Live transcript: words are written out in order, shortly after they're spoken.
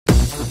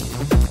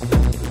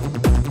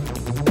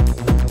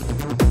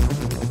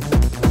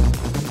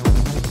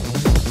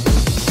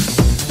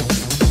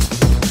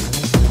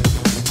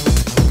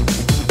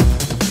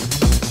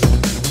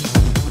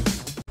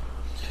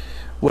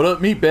What up,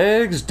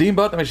 meatbags?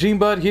 Deanbot the Machine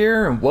Bot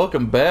here, and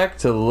welcome back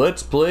to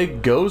Let's Play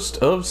Ghost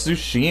of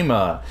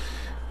Tsushima.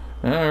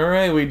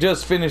 Alright, we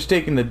just finished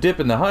taking the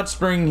dip in the hot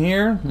spring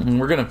here, and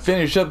we're gonna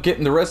finish up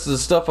getting the rest of the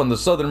stuff on the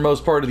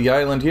southernmost part of the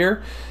island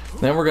here.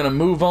 Then we're gonna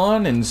move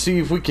on and see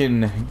if we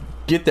can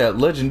get that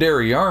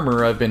legendary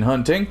armor I've been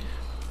hunting.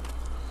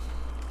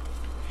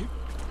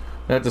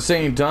 At the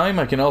same time,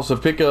 I can also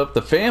pick up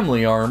the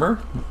family armor,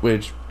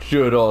 which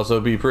should also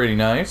be pretty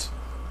nice.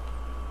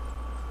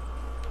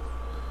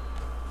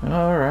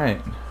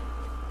 Alright.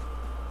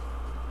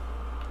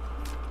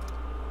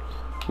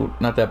 Ooh,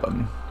 not that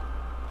button.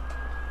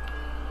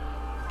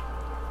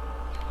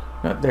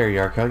 Oh, there you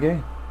are,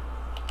 Kage.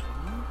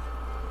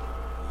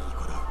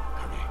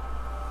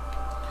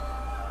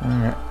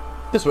 Alright.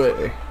 This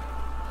way.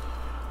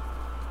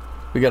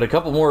 We got a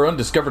couple more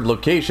undiscovered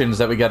locations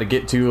that we got to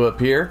get to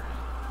up here.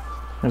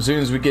 As soon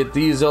as we get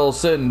these all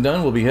said and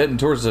done, we'll be heading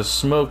towards the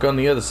smoke on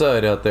the other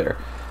side out there.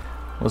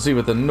 We'll see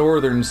what the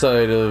northern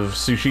side of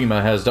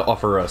Tsushima has to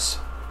offer us.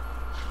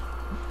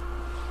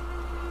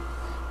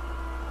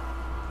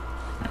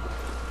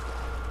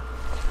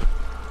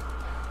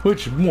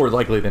 Which, more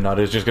likely than not,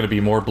 is just going to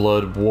be more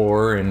blood,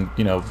 war, and,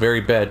 you know, very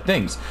bad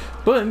things.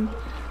 But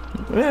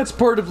that's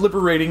part of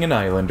liberating an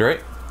island,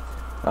 right?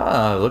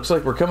 Ah, looks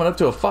like we're coming up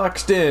to a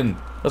fox den.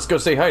 Let's go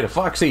say hi to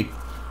Foxy.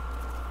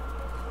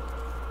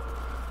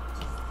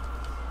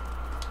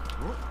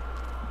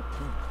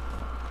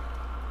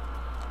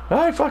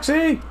 Hi,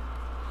 Foxy!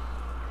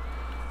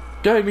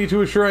 Guide me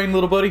to a shrine,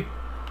 little buddy.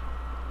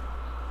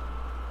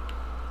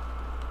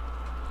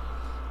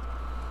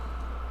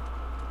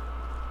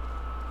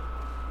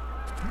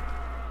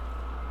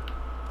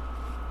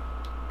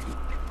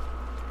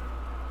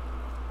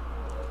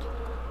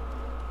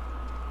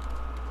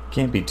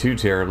 Can't be too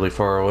terribly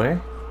far away.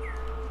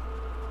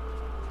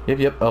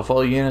 Yep, I'll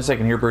follow you in a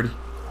second here, birdie.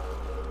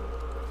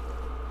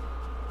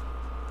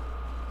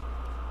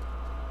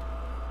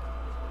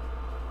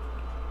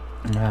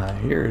 Ah,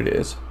 here it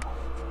is.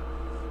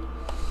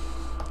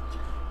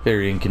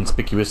 Very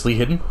inconspicuously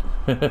hidden.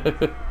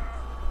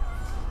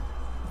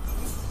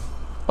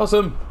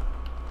 Awesome.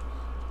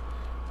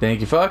 Thank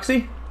you,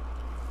 Foxy.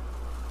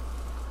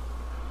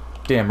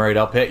 Damn right,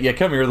 I'll pet you.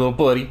 Come here, little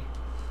buddy.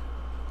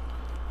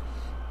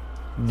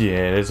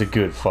 Yeah, that's a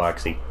good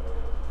Foxy.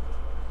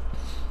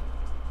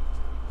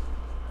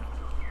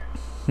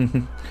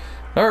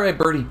 Alright,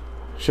 birdie.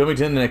 Show me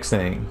to the next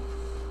thing.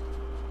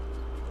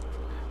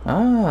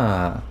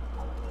 Ah.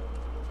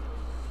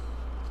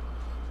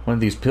 One of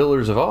these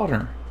pillars of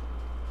honor.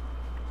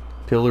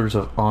 Pillars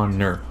of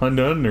honor.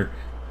 Honor.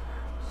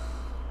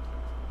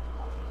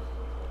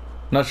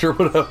 Not sure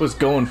what I was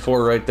going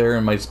for right there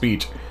in my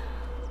speech.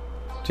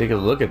 Take a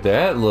look at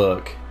that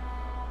look.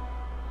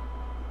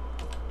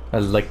 I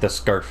like the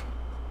scarf.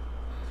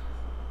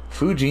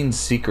 Fujin's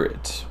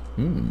secret.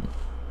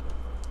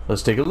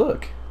 Let's take a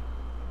look.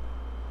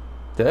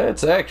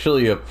 That's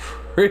actually a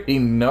pretty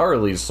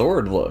gnarly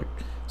sword look.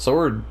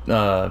 Sword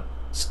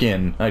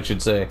skin, I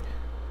should say.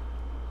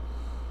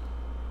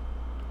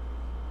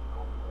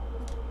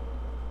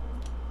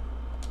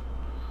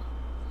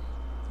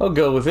 I'll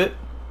go with it.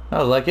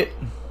 I like it.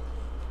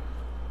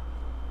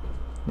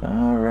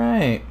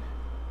 Alright.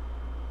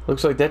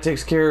 Looks like that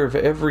takes care of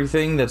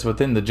everything that's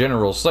within the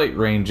general sight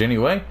range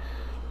anyway.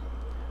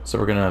 So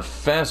we're gonna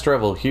fast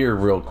travel here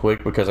real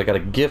quick because I got a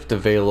gift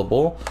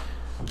available.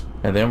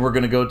 And then we're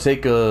gonna go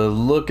take a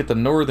look at the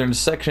northern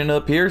section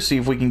up here, see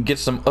if we can get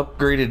some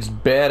upgraded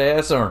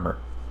badass armor.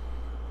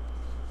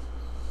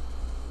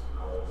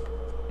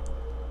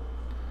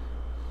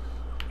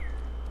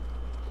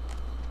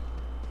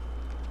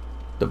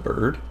 The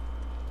bird?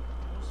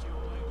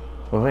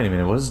 Oh, wait a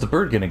minute, what is the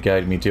bird gonna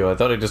guide me to? I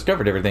thought I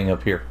discovered everything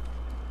up here.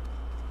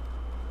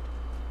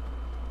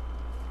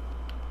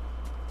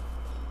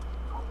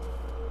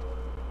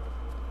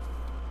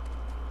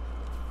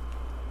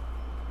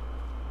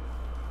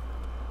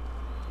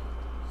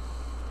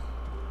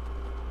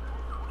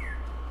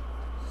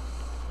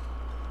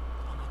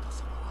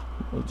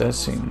 Well, that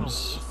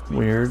seems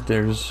weird.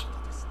 There's...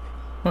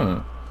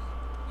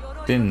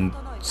 Didn't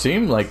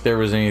seem like there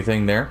was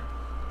anything there.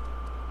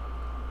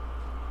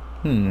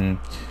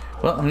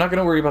 Well, I'm not going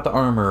to worry about the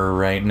armor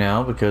right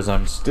now because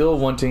I'm still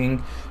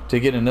wanting to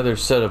get another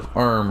set of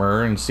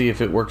armor and see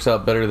if it works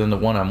out better than the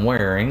one I'm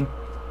wearing.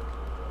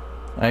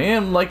 I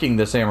am liking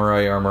the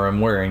samurai armor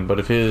I'm wearing, but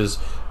if his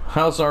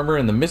house armor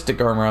and the mystic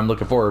armor I'm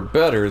looking for are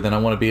better, then I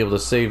want to be able to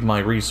save my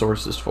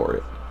resources for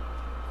it.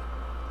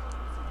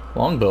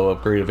 Longbow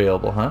upgrade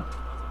available, huh?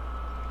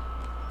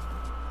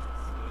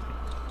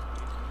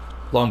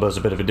 Longbow's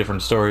a bit of a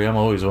different story. I'm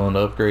always willing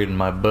to upgrade in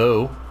my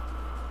bow.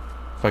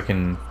 If I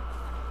can...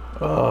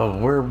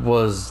 where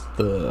was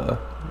the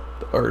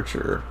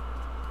archer?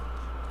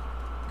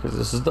 Because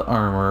this is the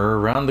armor.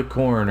 Around the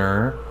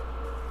corner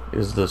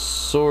is the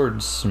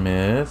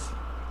swordsmith.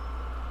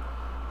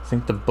 I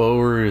think the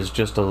bower is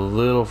just a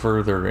little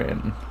further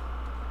in.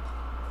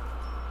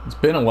 It's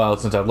been a while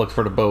since I've looked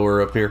for the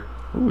bower up here.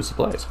 Ooh,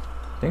 supplies.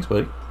 Thanks,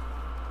 buddy.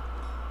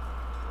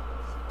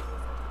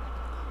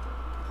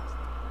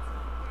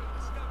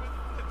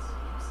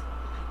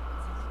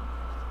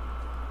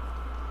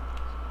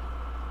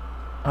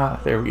 Ah,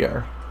 there we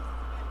are.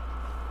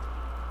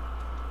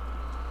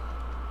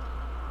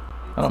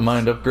 I don't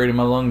mind upgrading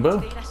my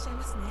longbow.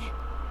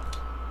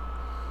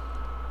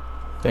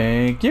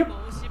 Thank you.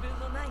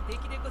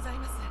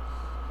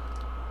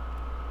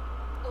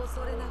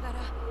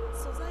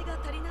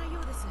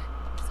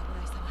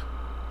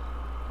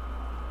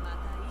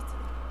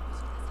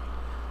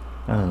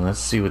 Let's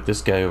see what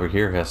this guy over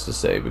here has to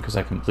say, because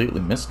I completely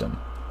missed him.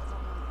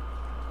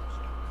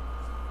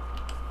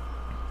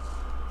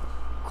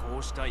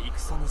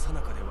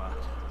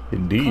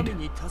 Indeed.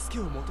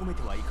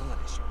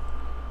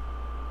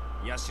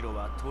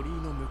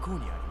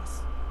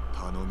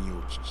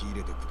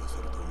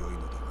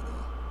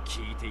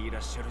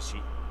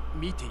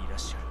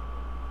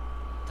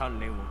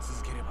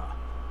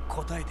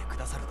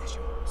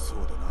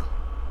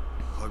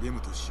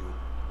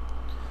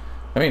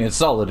 I mean, it's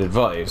solid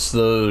advice.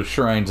 Those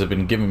shrines have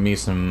been giving me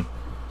some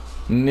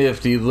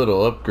nifty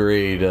little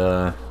upgrade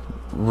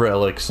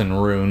relics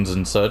and runes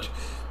and such.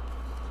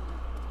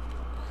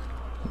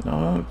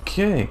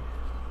 Okay,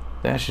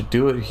 that should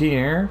do it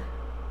here.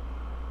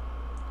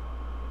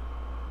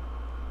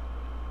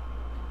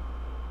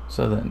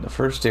 So then the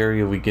first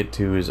area we get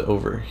to is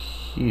over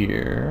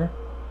here.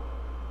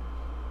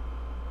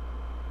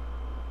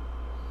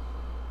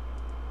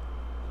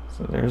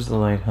 So there's the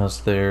lighthouse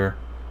there.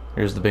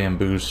 Here's the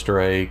bamboo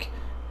strike,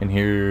 and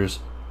here's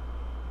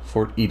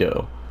Fort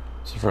Ito.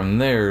 So from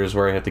there is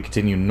where I have to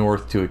continue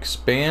north to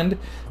expand.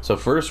 So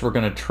first we're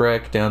going to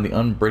track down the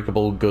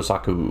unbreakable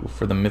Gosaku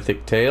for the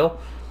mythic tale,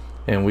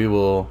 and we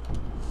will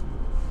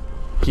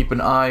keep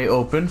an eye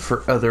open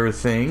for other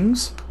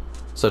things,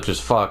 such as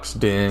fox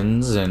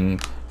dens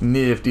and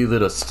nifty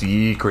little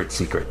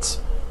secrets.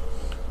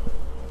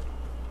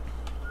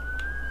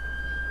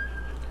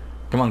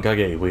 Come on,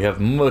 Kage, we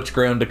have much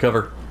ground to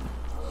cover.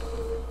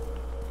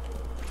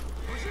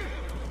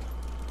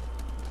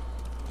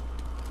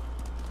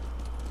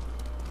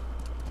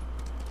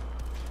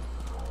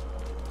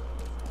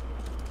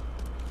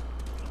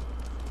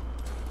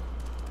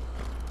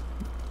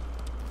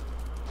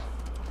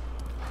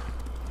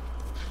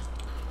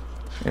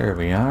 There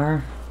we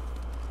are.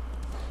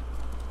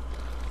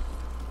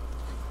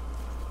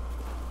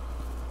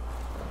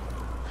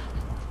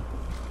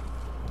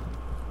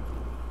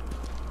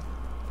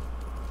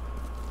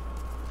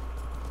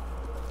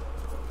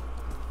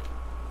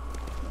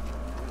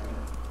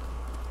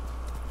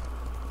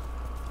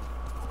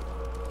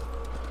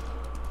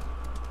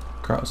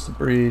 Cross the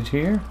bridge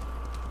here.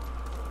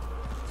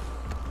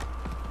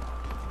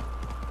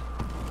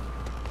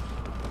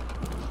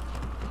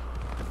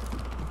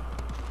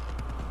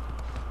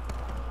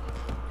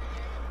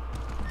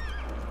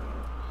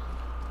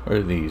 What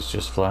are these?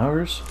 Just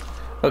flowers?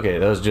 Okay,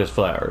 those are just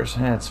flowers.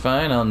 That's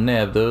fine. I'll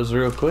nab those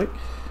real quick.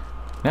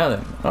 Now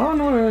then,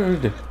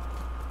 onward!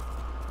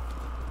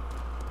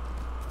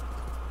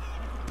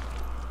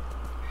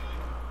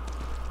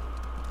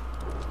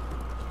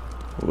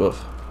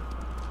 Woof.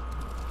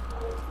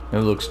 It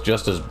looks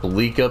just as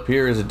bleak up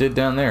here as it did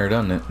down there,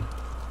 doesn't it?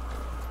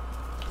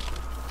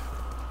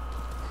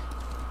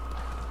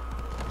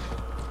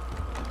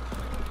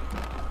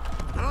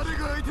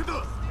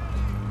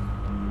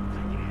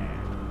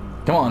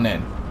 Come on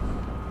then.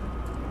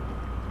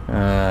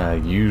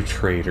 You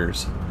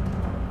traitors.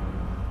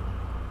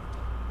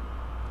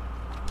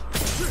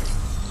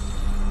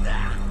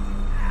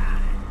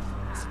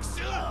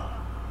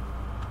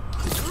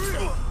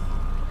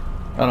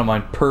 I don't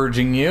mind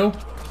purging you.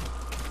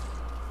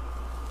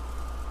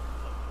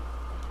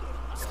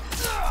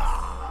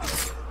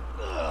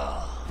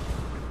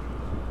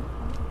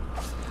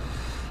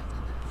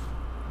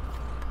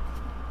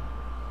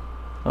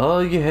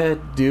 All you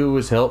had to do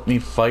was help me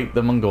fight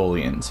the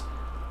Mongolians.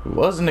 It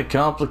wasn't a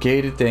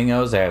complicated thing I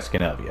was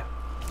asking of you.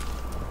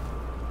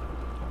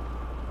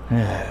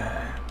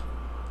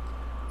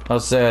 How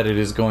sad it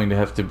is going to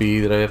have to be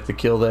that I have to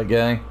kill that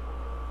guy.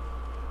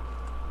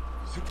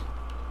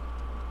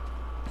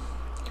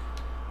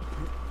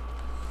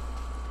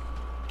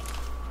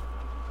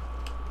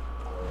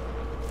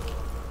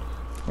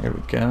 There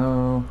we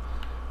go.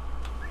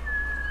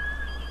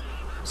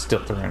 Still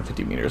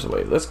 350 meters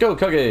away. Let's go,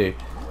 Kage!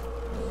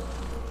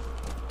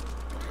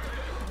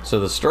 So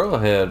the Straw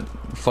Hat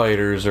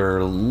fighters are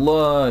a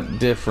lot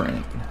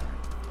different.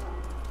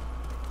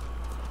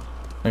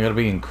 I gotta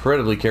be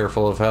incredibly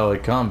careful of how I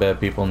combat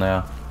people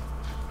now.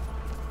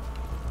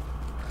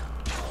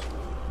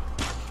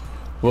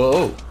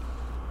 Whoa!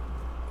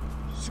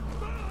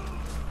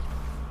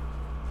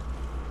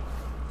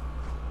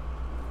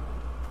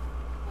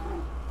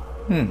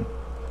 You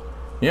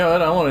know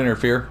what? I won't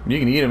interfere. You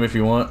can eat him if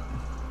you want.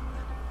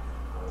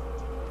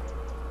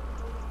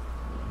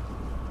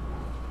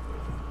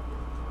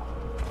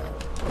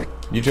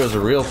 You chose a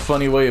real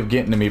funny way of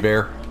getting to me,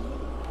 bear.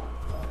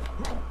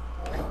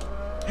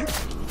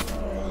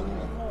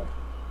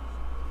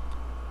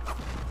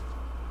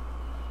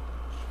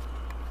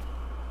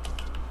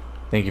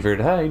 Thank you for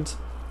your hides.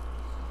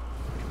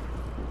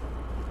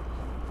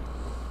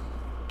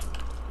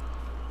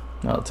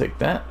 I'll take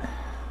that.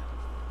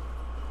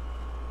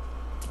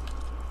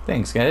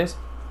 Thanks, guys.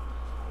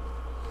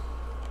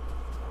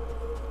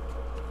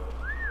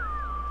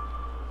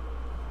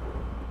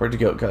 Where'd you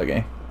go,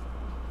 Kage?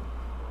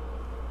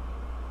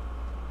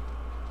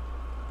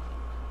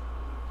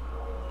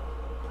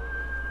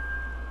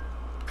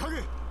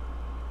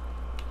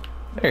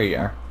 There you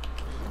are.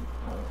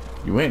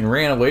 You went and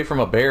ran away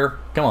from a bear?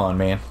 Come on,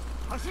 man.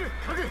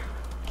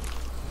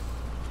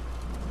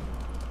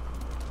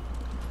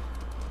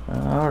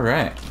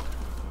 Alright.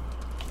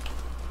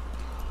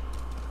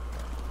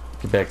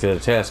 Get back to the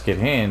task at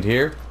hand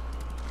here.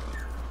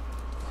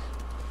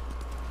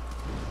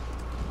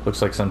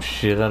 Looks like some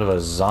shit out of a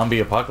zombie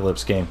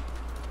apocalypse game.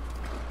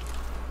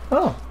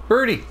 Oh,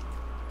 birdie!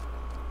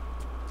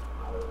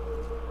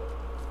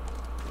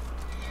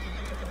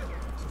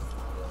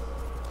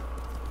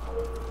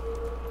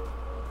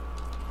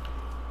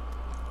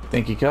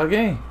 Thank you,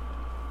 Kage.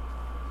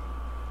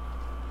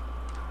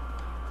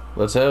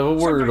 Let's have a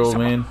word, old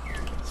man.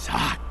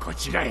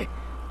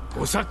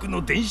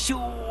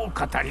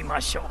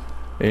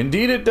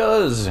 Indeed it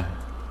does.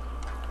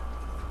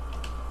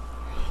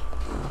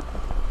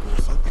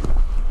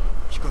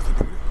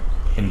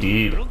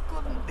 Indeed.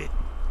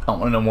 I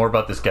want to know more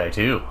about this guy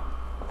too.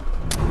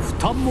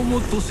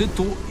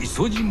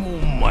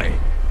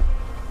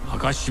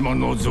 赤島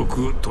の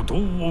族徒党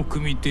を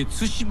組みて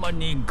対馬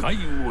に害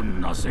を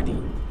なせり、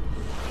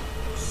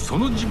そ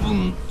の自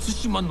分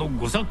対馬の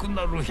御作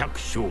なる百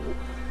姓、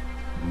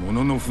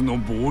物の符の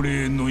亡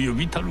霊の呼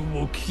びたる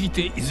を聞い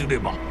ていずれ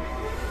ば、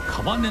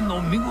屍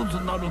の見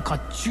事なる甲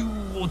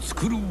冑を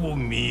作るを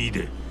見い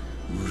で、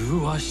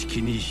麗し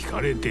きに惹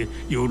かれて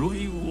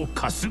鎧を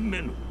かす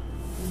めぬ。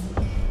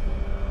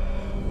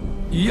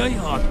いや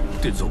やあ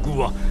って賊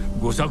は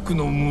御作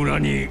の村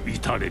に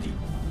至れり。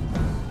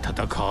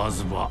 戦わ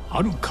ずば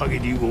ある限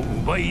りを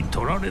奪い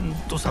取られん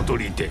と悟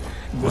りて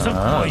御作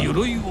は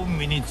鎧を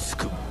身につ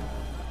く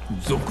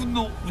賊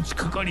の打ち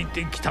かかり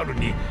てきたる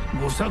に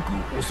御作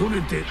恐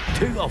れて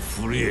手が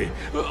震え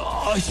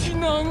死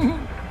なん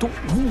と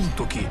思う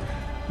時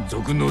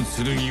賊の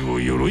剣を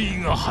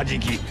鎧がはじ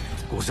き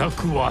御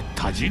作は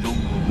たじろ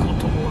ぐこ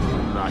とも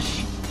な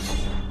し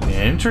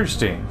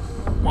Interesting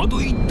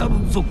惑いたる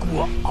賊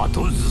は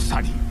後ずさ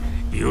り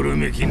夜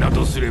めきな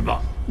どすれ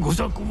ば 御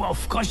作は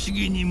不可思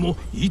議にも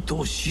意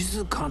図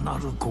静かな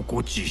る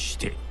心地し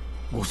て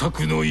御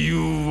作の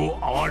言う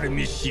を哀れ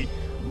みし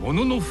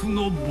物の符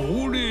の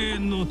亡霊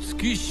の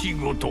月仕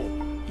事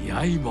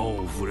刃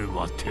を振れ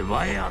ば手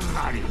早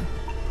なり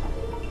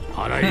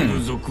あらゆ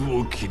る賊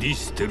を切り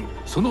捨てる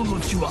その後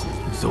は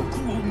賊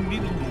を見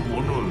る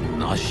者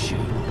なし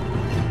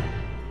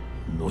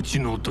後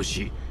の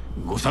年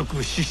御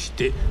作死し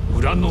て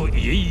村の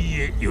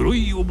家々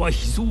鎧をば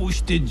秘蔵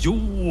して情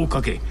を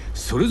かけ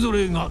それぞ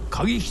れが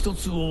鍵一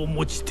つを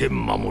持ちて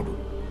守る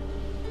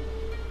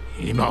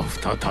今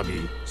再び対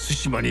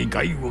馬に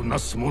害をな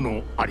す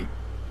者あり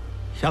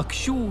百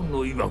姓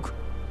の曰く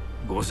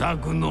御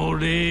作の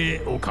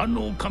霊岡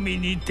の神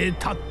にて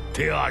立っ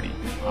てあり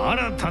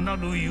新たな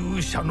る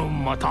勇者の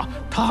また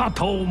田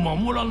畑を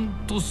守らん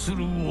とす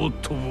るを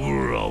弔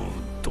う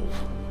と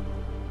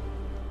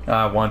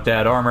I want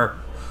that armor.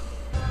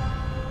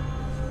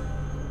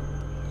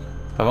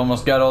 I've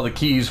almost got all the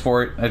keys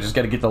for it. I just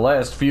got to get the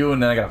last few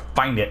and then I got to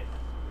find it.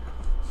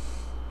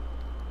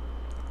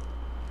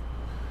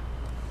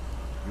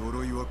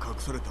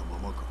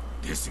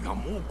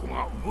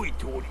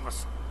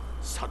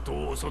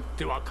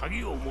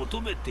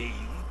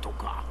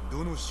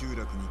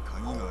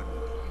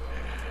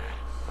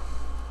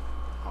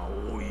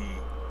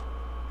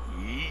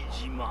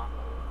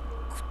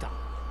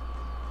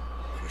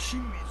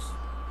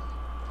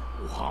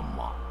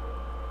 Ohama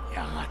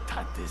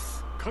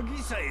鍵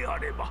さえあ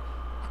れば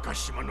赤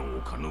島の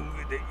丘の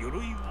上で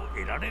鎧を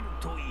得られる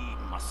と言い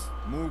ます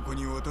猛虎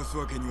に渡す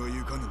わけにはい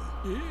かぬ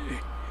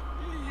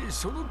な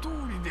その通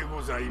りでご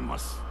ざいま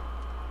す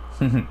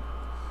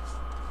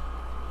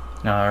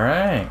All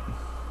right.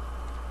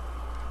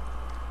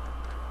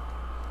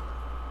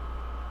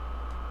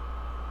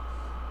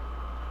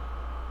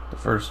 The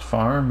first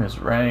farm is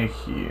right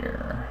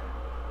here.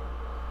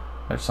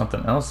 There's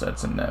something else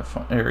that's in that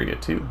area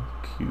too.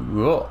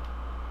 Cool.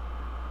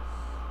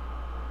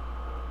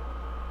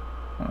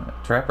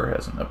 Trapper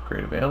has an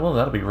upgrade available.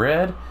 That'll be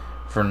rad.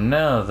 For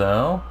now,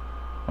 though,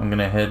 I'm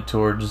gonna head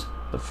towards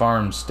the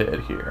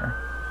farmstead here.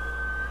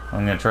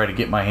 I'm gonna try to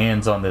get my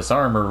hands on this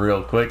armor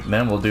real quick, and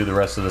then we'll do the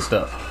rest of the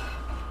stuff.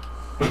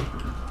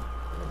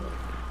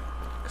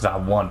 Because I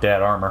want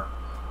that armor.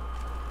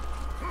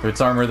 If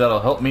it's armor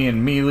that'll help me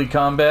in melee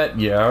combat,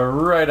 yeah,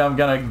 right, I'm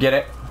gonna get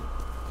it.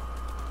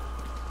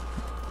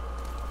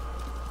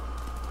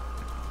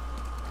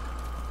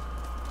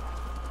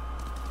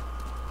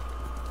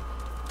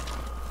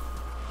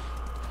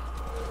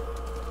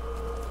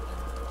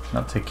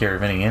 I'll take care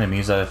of any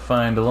enemies I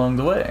find along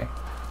the way.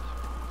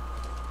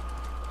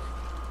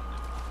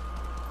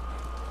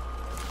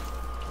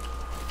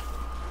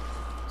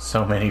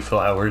 So many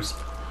flowers.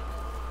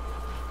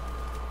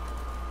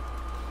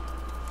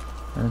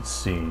 Let's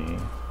see.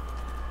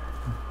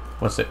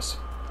 What's this?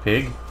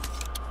 Pig?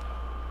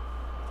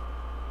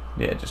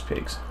 Yeah, just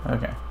pigs.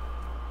 Okay.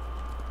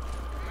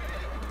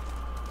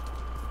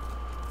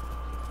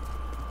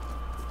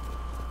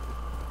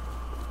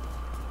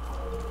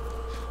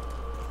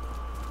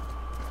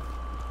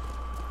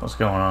 What's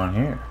going on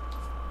here?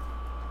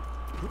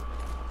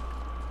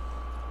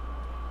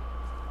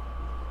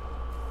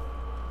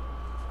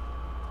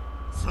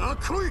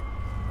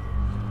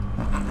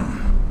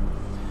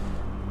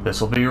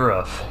 This'll be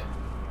rough.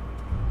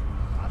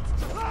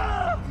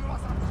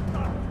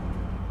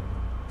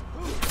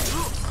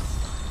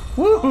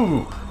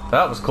 Woohoo!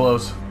 That was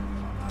close.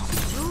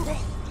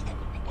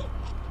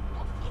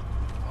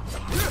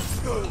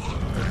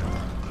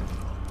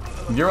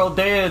 You're all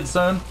dead,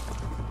 son.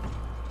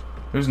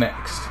 Who's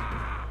next?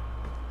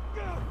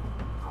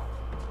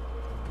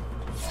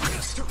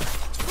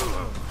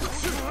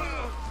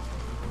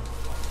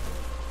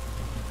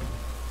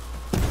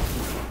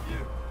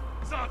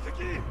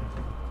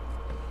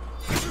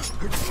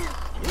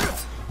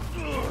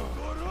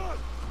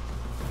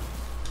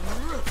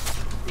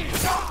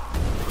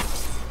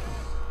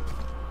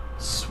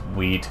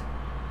 Sweet.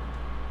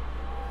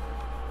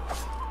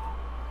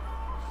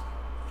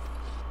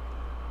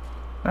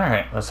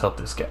 Alright, let's help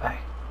this guy.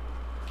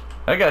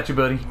 I got you,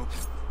 buddy.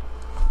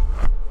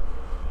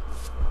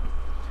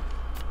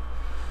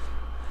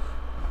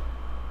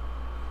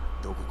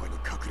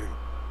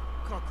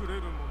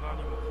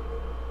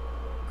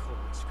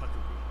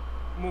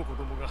 もう子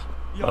供が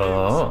野兵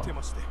を吸って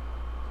まして、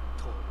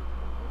通るもの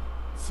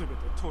すべて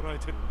捉え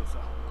てるんでさ。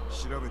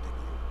調べてみよ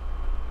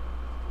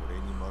う。俺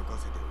に任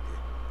せて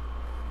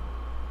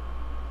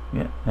おけ。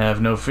 Yeah, have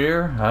no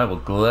fear. I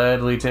will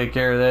gladly take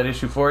care of that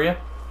issue for you.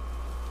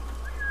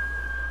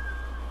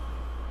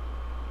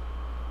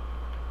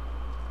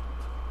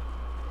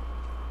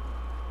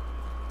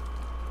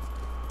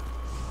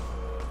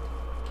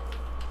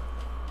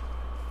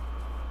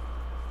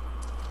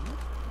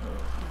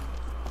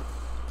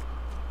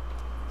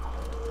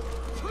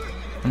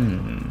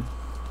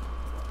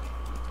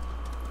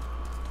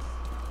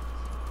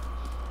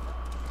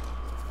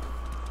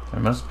 There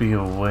must be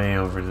a way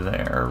over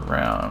there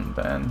around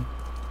then.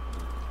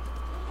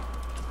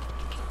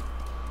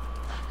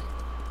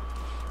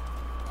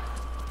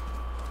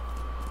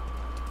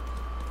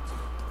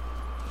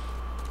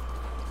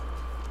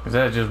 Is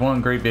that just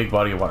one great big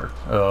body of water?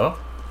 Oh.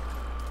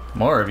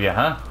 More of you,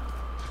 huh?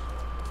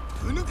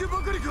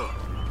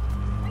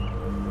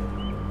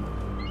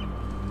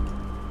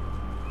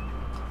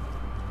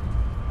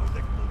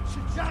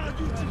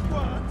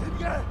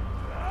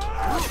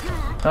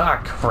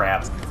 Ah,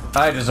 crap.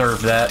 I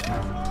deserved that.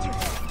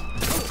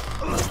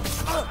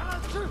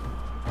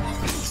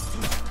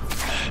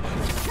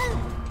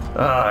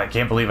 Ah, I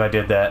can't believe I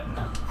did that.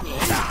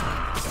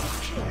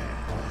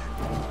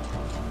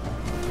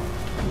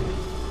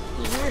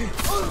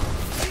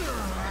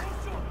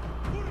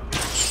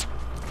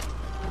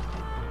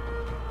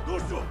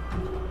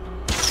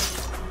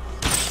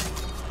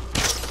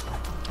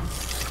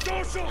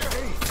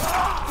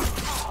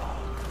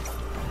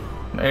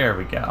 There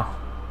we go.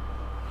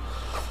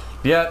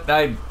 Yeah,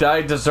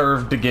 I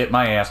deserved to get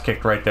my ass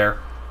kicked right there.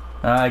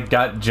 I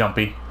got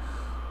jumpy.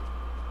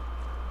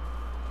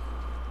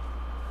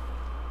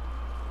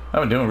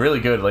 I've been doing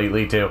really good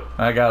lately, too.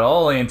 I got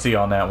all antsy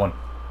on that one.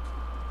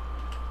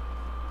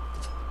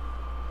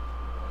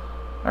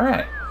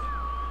 Alright.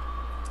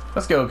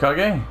 Let's go,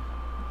 Kage.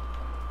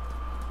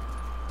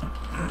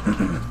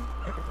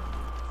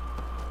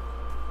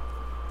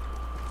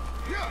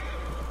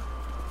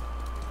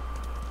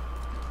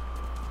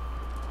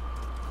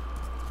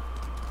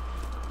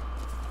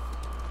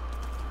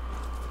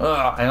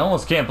 Ugh, I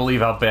almost can't believe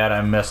how bad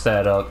I messed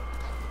that up.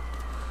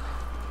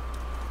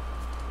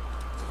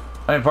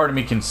 I mean, part of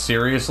me can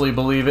seriously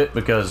believe it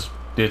because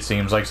it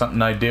seems like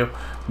something I'd do,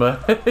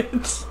 but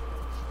it's...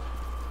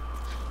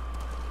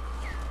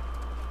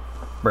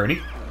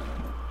 Birdie?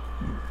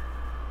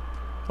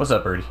 What's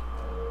up, Birdie?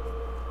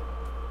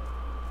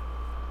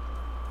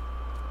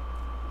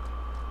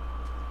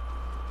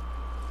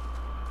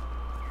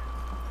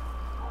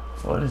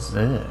 What is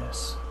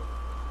this?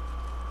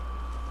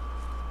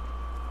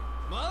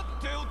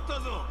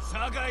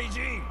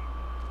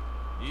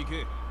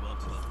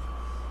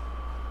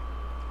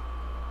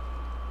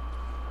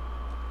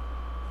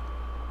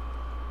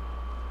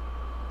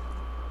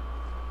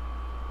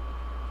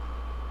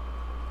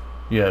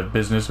 You have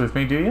business with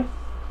me, do you?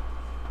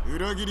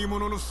 裏切り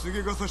者のす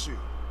げがさし、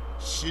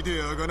死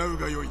であがなう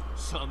がよい。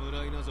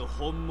侍なぞ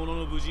本物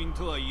の武人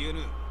とは言えぬ。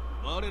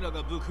我ら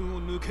が武勲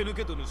を抜け抜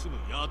けと盗む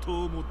野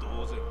党も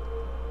同然。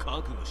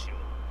覚悟しよ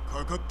う。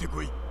かかって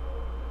こい。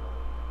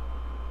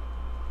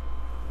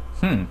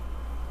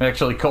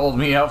Actually called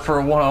me out for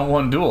a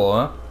one-on-one duel,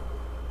 huh?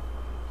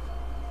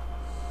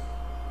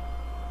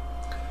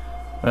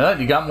 Well,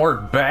 you got more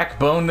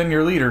backbone than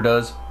your leader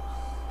does.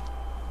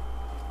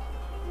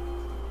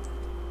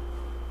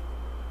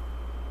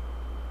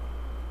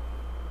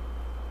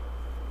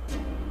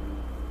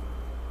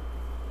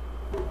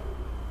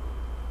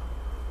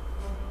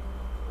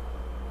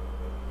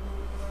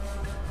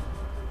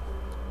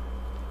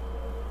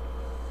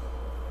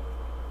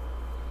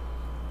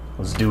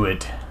 Let's do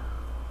it.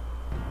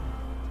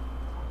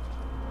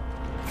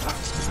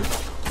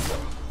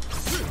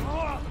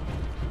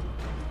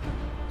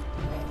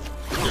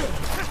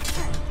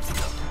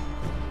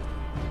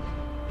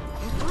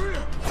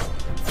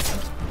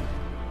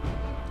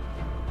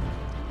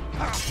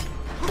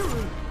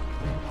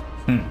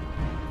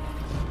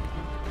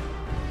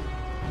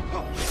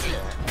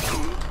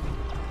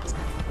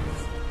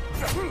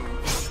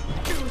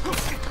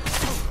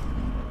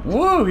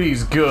 Woo,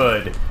 he's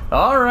good.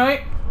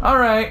 Alright,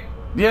 alright.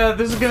 Yeah,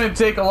 this is gonna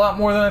take a lot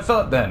more than I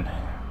thought then.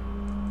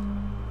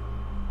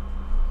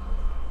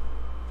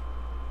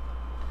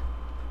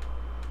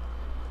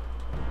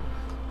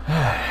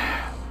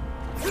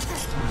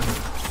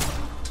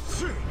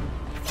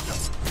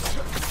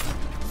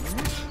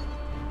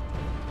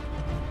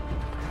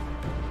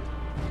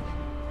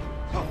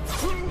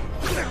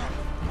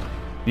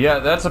 Yeah,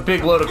 that's a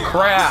big load of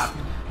crap.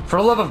 For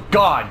the love of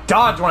God,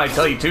 dodge when I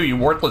tell you to, you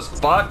worthless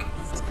fuck.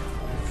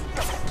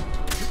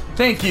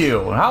 Thank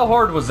you. How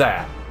hard was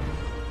that?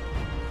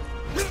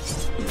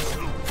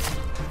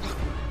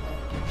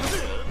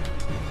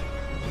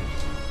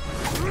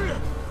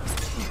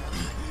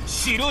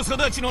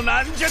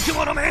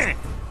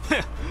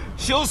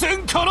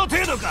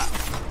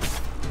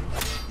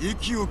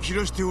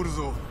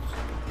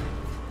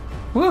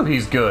 Woo,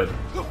 he's good.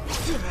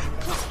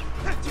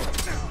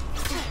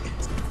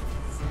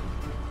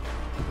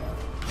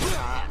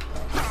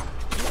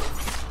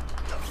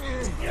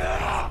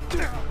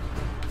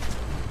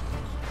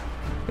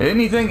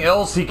 Anything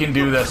else he can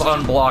do that's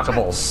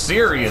unblockable?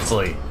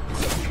 Seriously.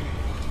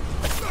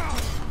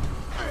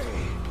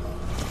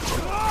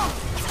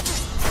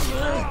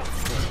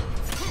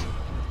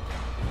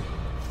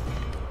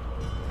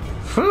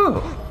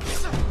 Phew.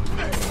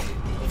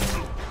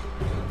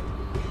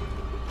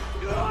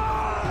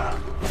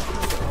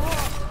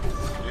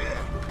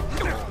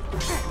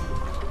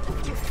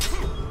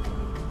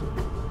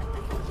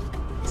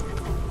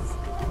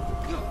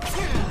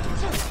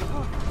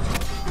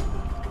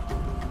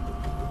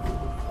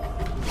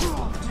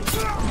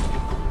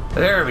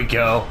 There we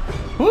go.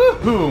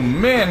 Woohoo!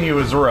 Man, he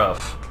was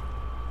rough.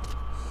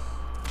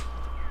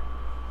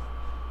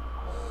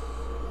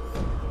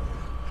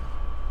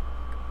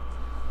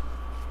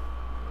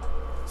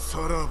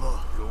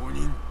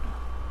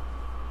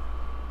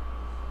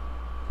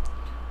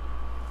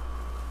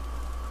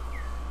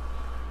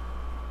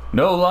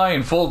 No lie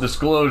and full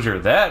disclosure,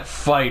 that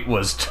fight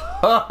was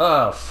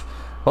tough.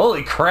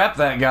 Holy crap,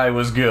 that guy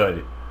was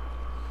good.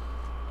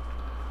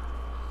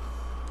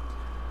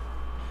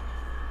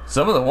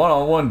 Some of the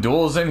one-on-one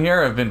duels in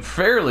here have been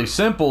fairly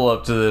simple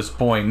up to this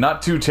point.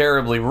 Not too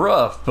terribly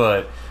rough,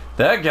 but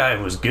that guy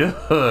was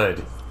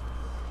good.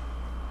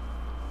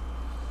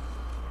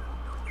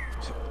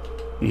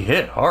 He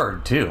hit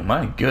hard, too.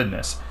 My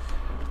goodness.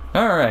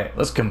 Alright,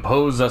 let's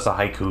compose us a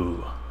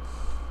haiku.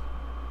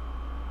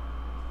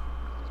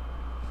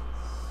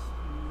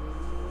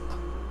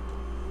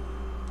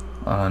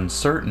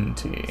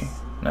 Uncertainty.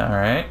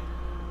 Alright.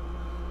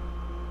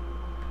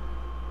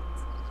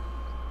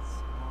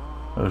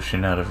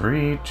 Ocean out of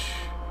reach.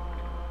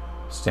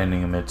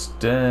 Standing amidst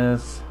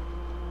death.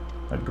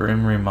 A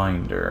grim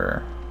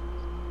reminder.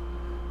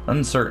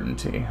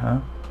 Uncertainty, huh?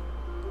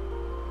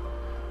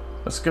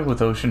 Let's go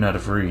with ocean out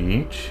of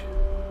reach.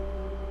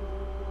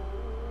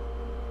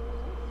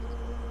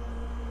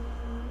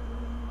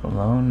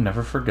 Alone,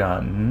 never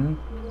forgotten.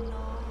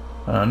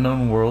 An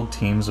unknown world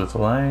teems with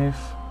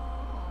life.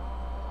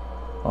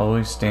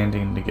 Always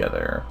standing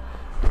together.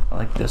 I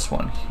like this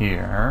one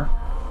here.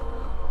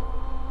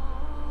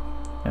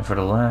 And for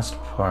the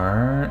last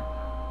part,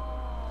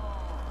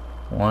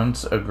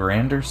 once a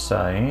grander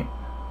sight,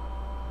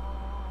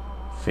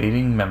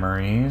 fading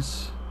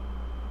memories,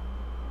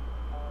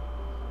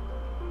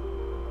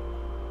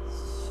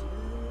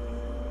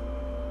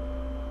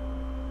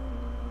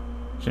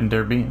 shouldn't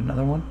there be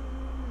another one?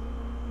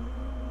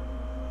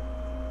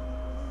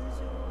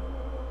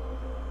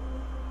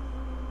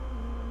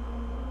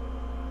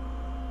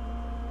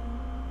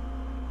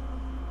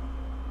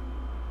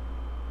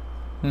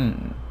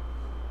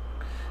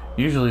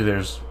 Usually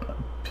there's a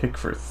pick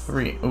for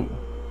 3. Ooh.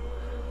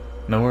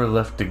 Nowhere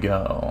left to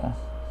go.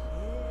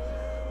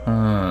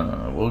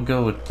 We'll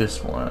go with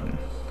this one.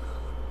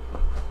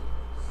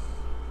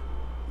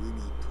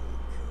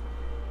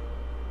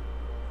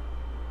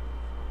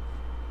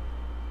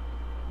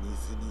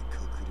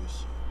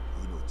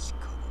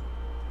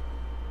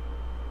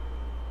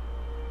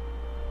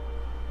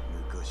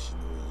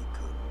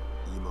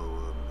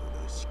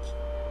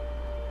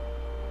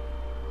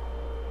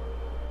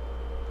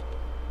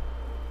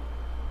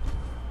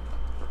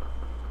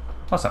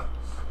 Awesome.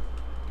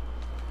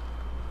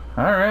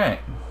 Alright.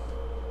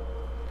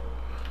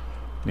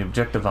 The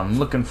objective I'm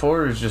looking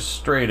for is just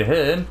straight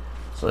ahead.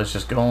 So let's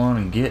just go on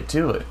and get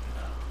to it.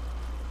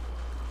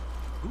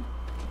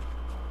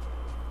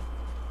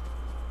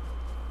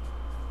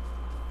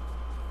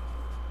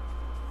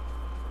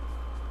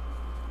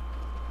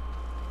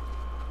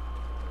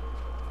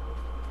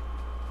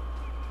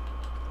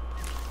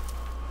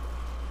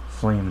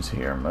 flames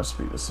here must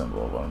be the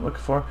symbol of what I'm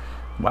looking for.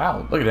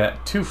 Wow, look at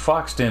that. 2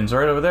 fox dens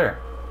right over there.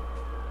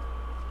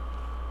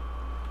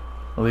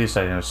 At least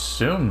I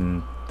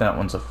assume that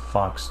one's a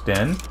fox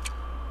den.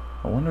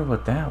 I wonder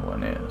what that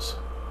one is.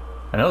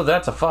 I know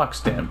that's a fox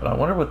den, but I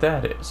wonder what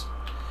that is.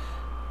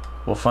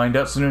 We'll find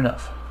out soon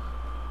enough.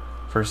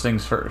 First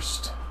things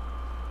first.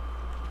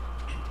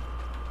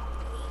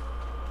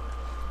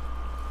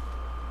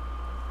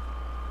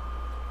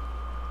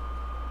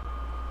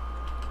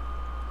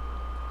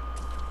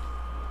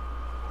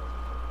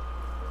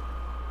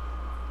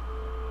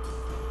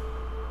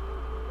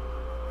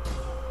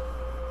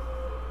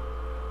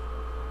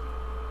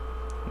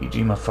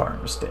 Ijima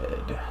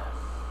Farmstead.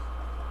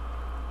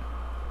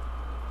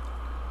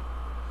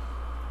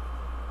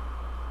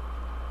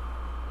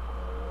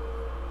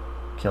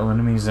 Kill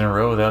enemies in a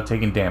row without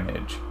taking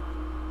damage.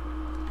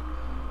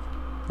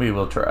 We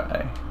will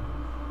try.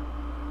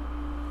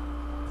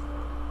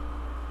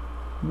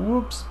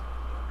 Whoops.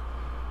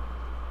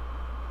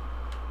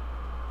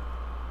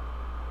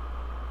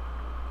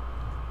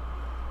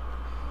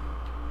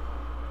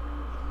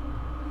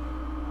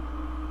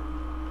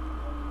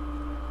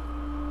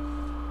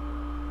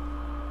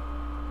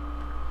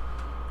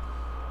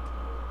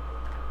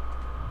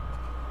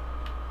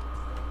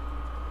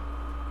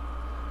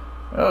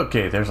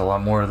 Okay, there's a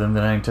lot more of them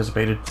than I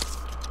anticipated.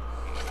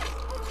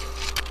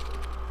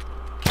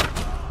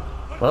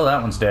 Well,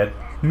 that one's dead.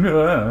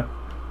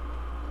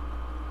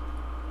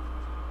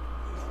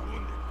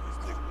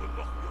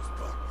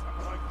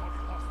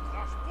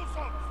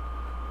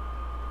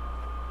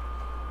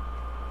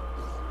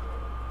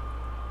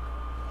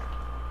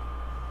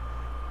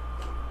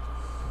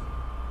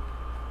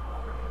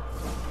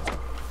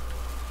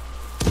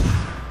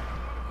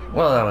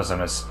 Well, that was a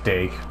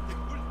mistake.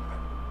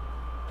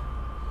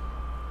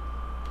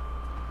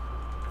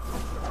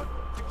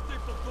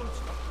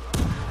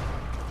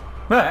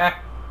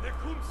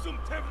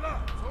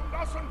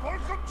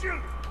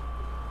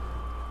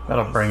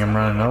 That'll bring him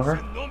running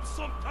over.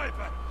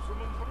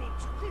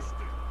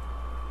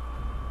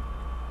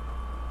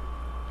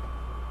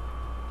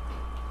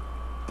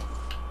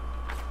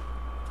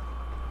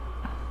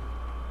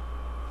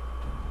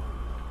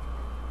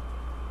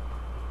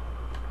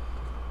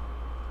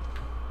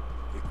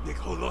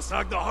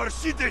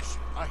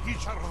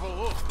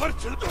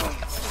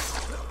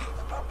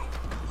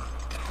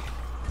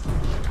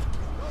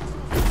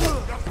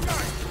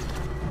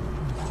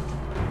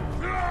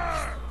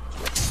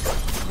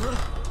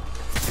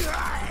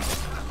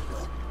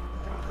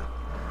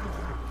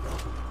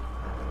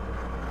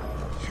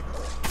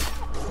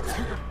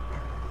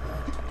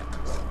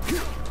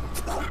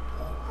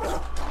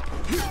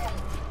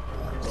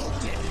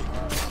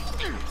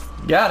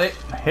 Got it.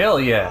 Hell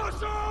yeah.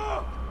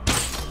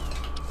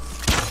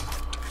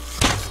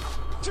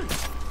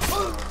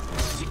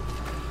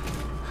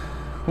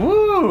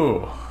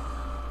 Woo!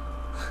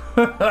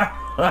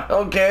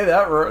 Okay,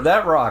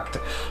 that rocked.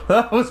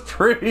 That was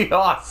pretty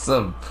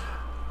awesome.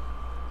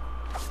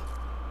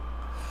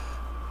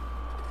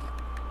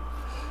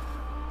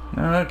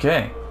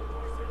 Okay.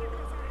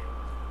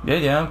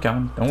 Yeah, I'm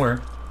coming. Don't worry.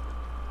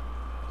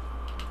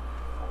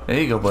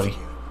 There you go, buddy.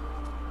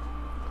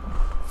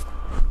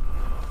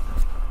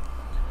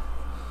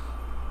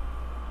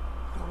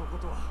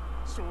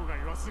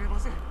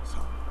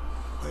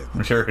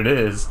 I'm sure it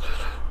is.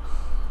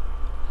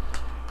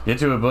 Get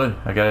to it, bud.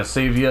 I gotta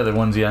save the other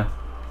ones, yeah.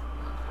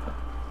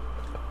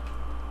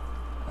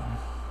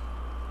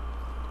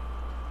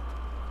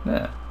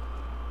 Yeah.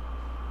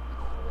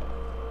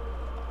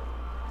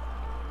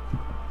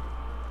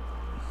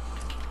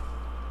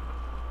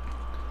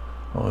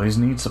 Always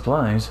need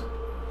supplies.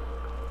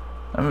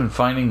 I've been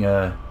finding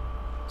a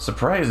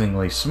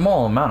surprisingly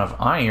small amount of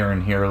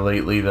iron here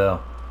lately,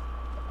 though.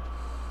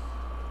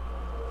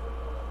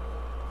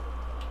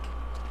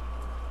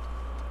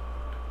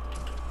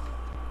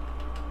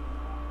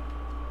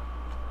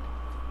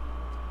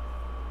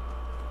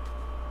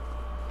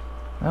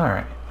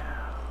 Alright.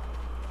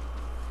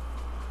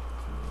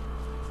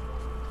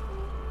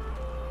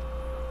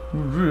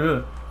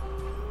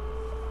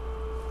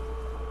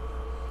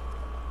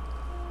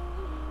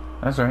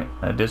 That's right,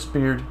 I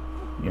disappeared.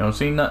 You don't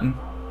see nothing.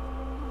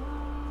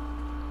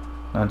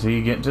 Not until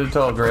you get into the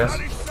tall grass.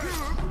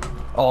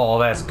 Oh,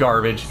 that's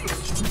garbage.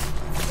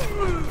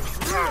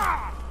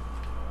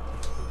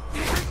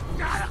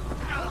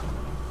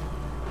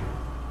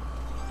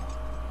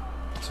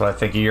 So I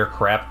think of your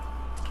crap.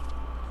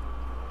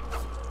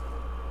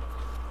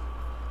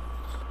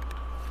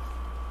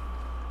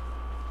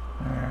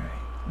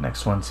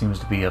 Next one seems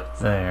to be up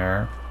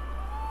there.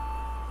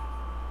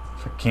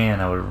 If I can,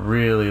 I would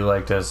really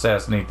like to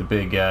assassinate the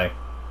big guy.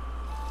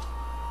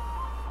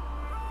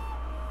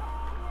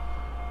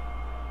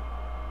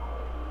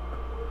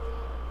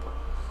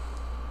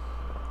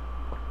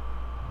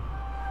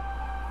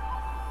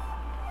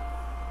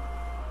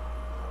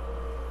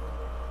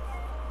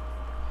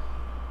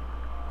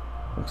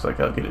 Looks like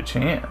I'll get a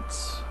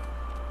chance.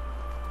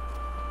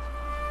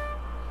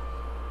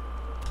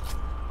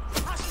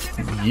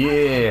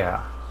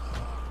 Yeah.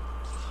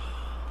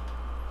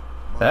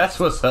 That's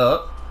what's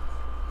up.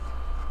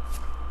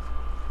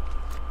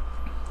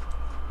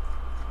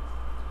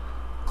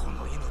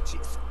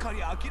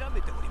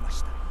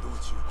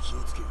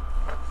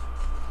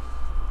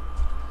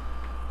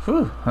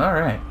 Whew,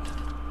 alright.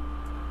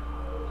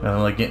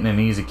 Nothing like getting an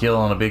easy kill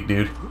on a big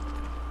dude.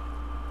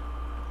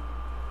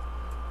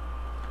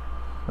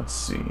 Let's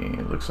see,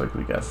 it looks like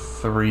we got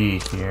 3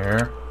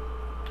 here.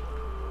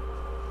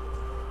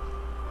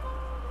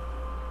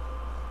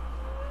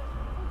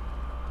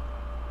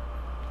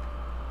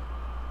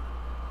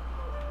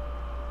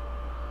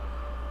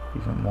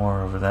 Even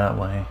more over that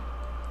way.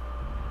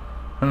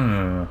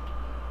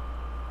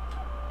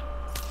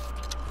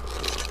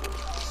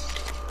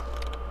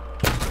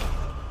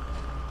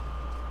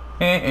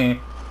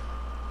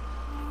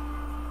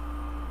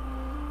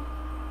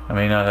 I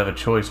may not have a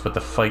choice but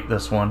to fight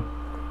this one.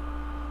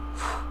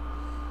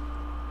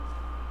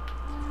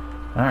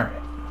 Alright.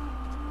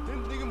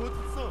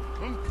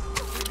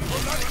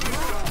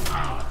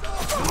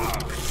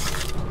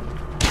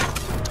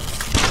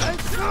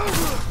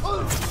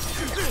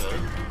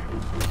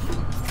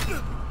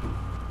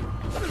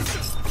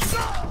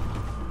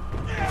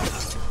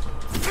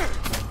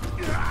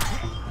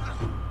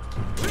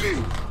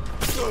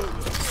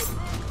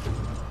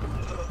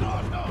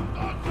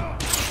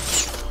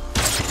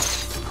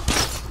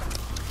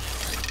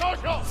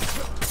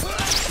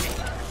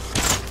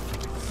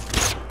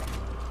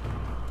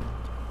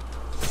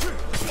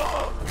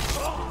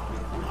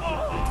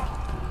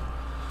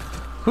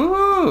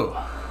 Whoo!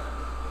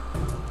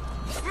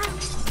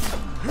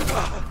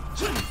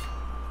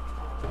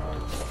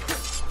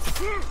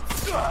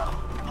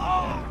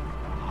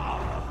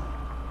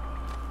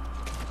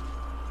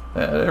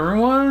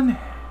 Everyone?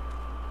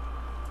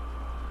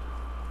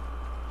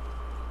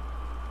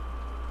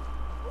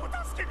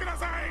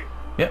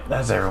 Yep,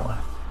 that's everyone.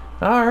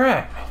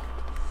 Alright.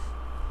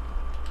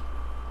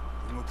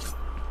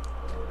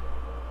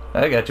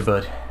 I got you,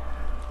 bud.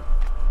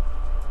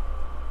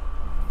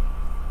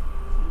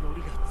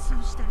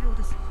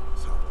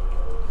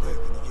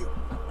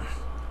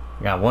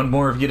 Got one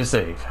more of you to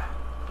save.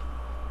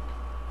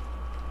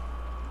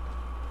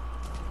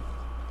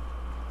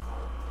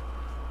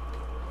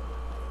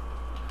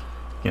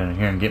 Get in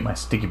here and get my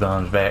sticky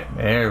bombs back.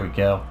 There we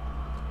go.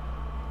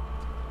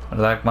 I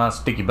like my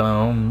sticky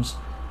bombs.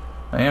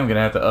 I am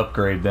gonna have to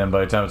upgrade them by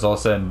the time it's all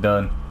said and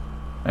done.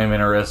 I'm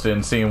interested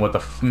in seeing what the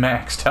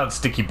maxed out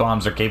sticky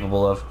bombs are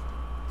capable of.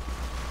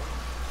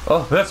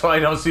 Oh, that's why I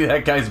don't see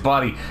that guy's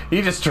body.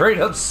 He just straight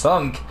up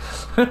sunk.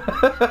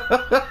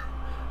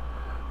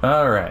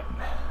 Alright.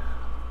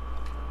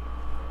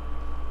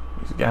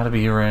 He's gotta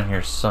be around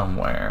here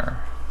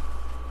somewhere.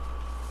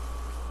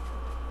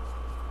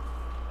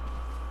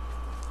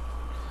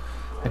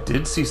 I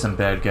did see some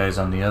bad guys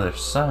on the other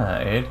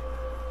side.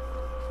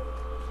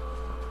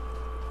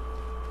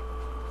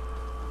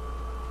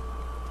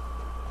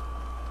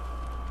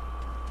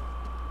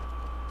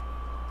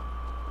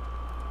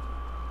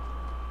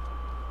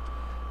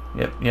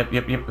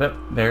 Yep.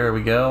 There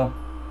we go.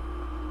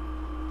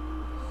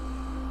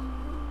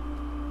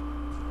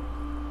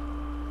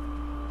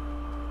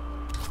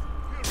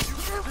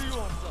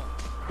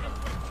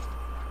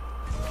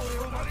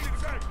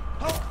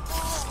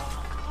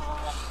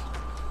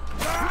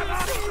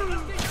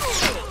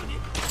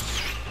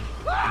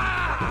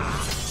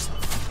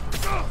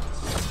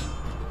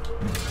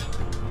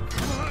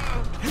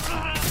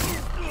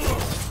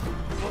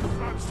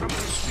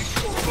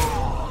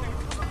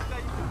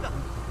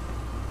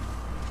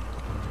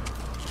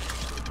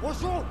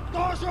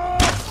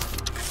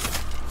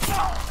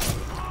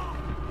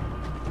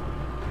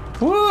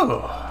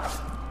 Woo!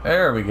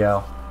 There we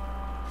go.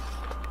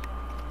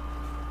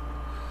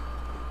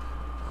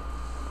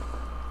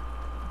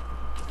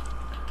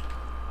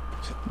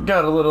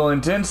 Got a little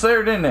intense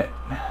there, didn't it?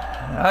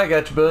 I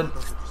got you, bud.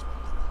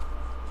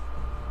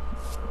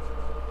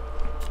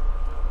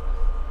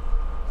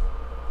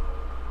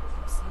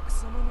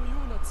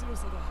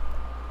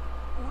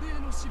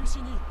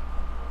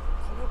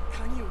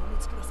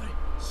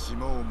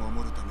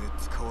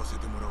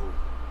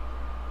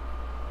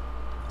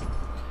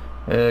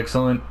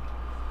 Excellent.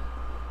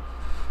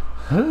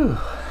 Whew.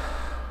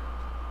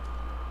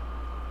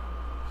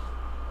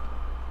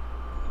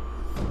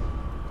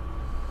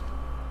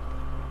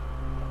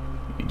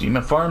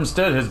 Ijima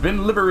Farmstead has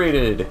been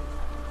liberated.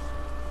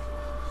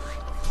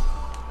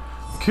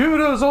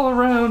 Kudos all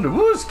around.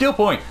 Woo, skill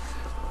point.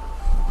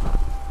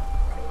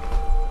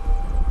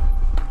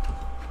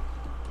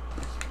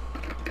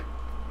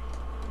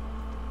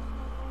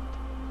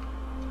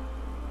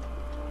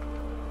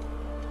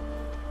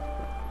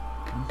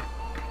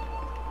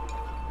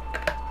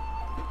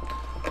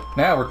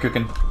 Now we're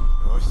cooking.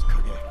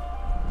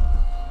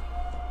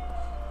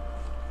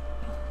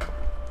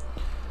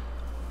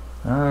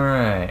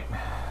 Alright.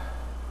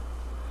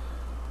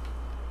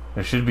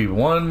 There should be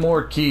one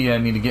more key I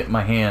need to get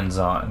my hands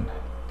on.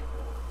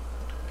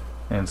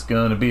 And it's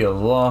gonna be a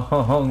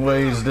long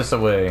ways this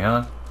away,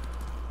 huh?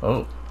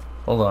 Oh,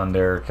 hold on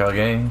there,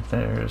 Kage.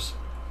 There's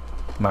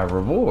my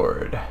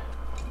reward.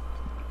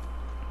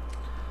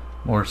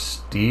 More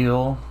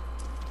steel.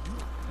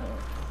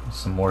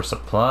 Some more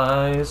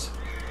supplies.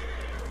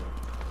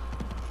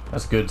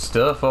 That's good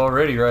stuff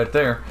already right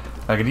there.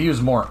 I could use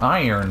more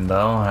iron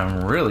though.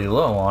 I'm really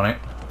low on it.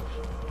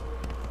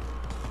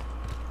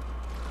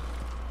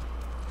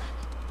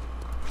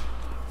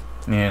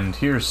 And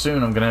here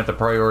soon I'm gonna have to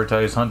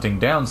prioritize hunting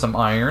down some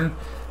iron.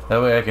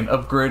 That way I can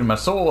upgrade my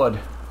sword.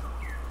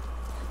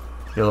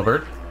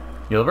 Yellowbird.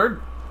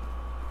 Yellowbird.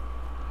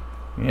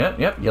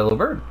 Yep,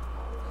 Yellowbird.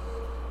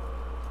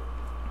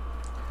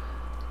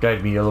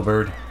 Guide me,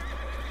 Yellowbird.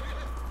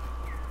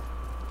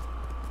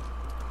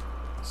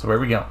 So where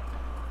we going?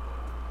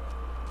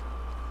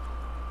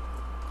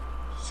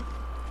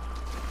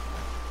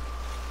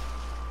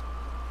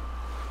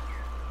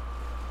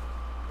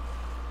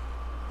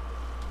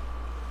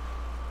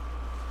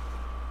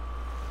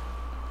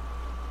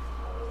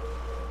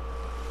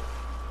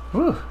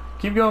 Whew,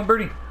 keep going,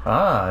 birdie.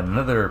 Ah,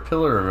 another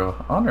pillar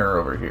of honor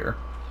over here.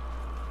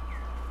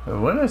 I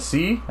wanna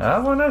see.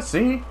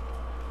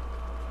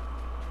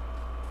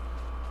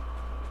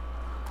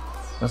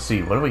 Let's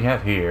see, what do we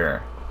have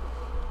here?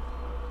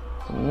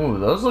 Ooh,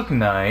 those look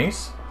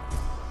nice.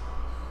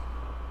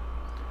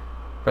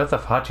 Breath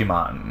of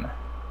Hachiman.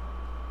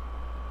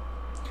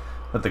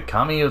 Let the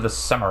Kami of the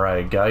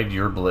Samurai guide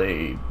your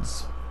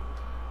blades.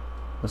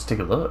 Let's take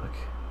a look.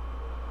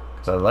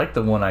 Because I like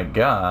the one I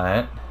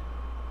got.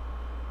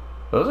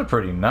 Those are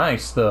pretty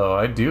nice, though.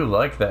 I do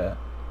like that.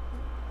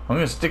 I'm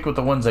going to stick with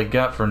the ones I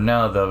got for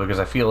now, though, because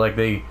I feel like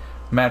they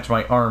match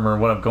my armor,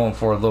 what I'm going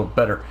for, a little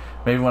better.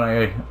 Maybe when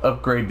I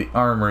upgrade the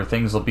armor,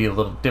 things will be a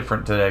little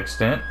different to that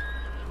extent.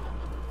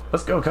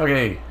 Let's go,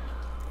 Kage!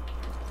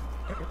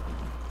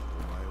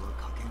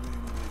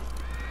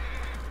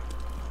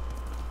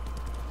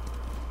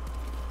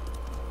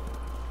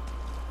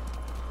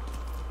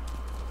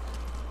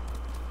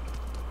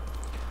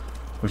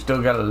 We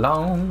still got a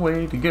long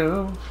way to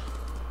go.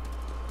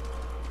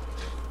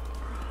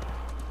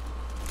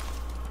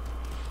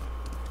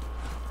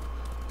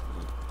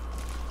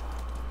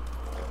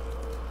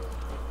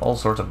 All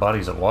sorts of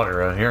bodies of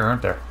water out here,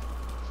 aren't there?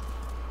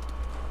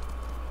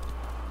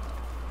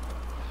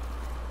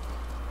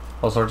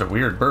 All sorts of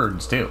weird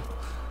birds, too.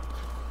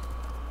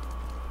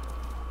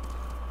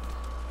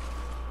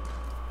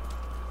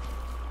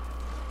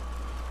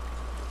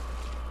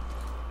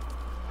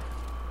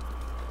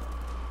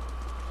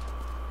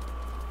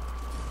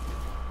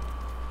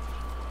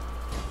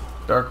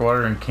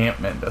 Darkwater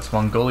encampment. That's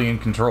Mongolian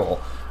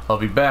control. I'll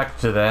be back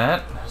to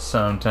that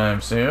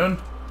sometime soon.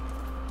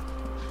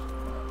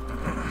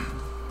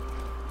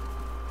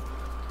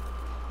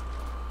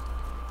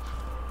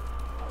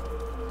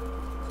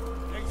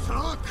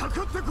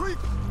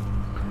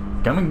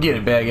 Come and get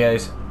it, bad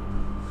guys.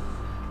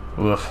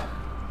 Woof.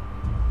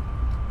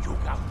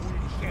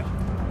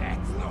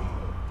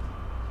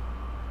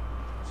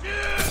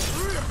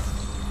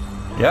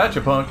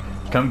 Gotcha, punk.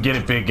 Come get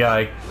it, big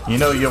guy. You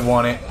know you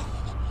want it.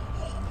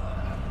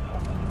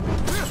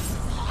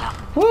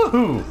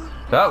 Woohoo!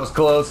 That was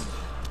close.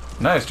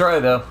 Nice try,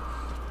 though.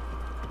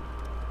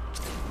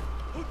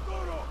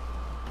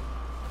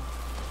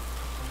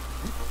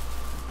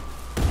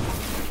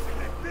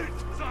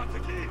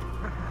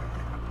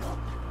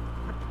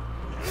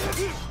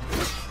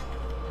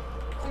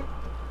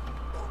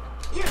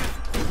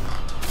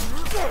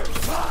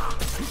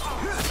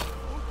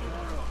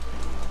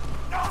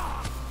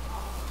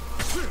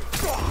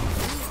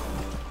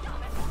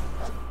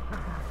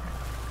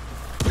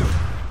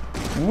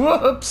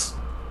 Whoops!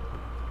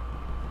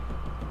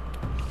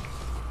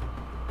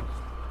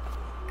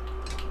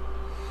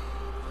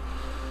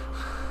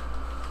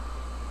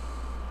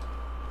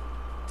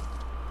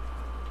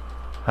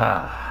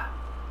 Ah.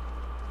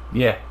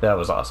 Yeah, that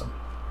was awesome.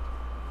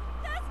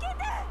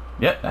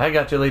 Yeah, I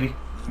got you, lady.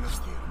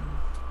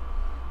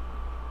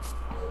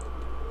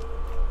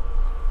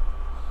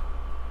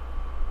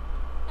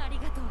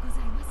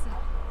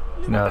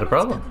 Not a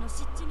problem.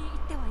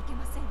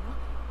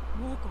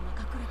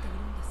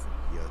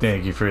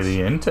 Thank you for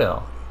the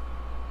intel.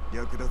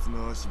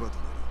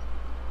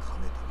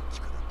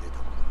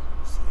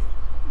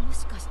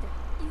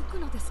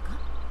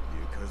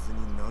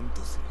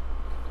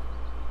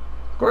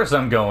 Of course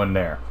I'm going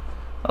there.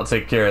 I'll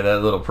take care of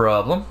that little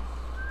problem.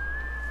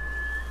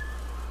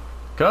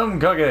 Come,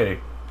 Kage.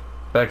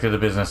 Back to the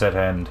business at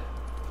hand.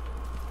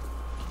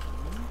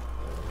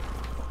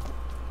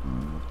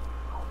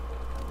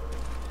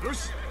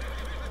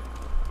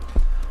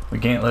 We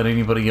can't let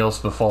anybody else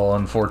befall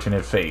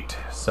unfortunate fate,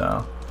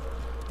 so...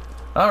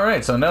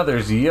 Alright, so now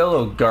there's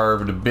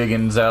yellow-garbed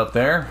biggins out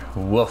there.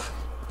 Woof.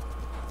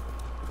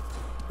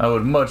 I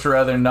would much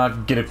rather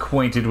not get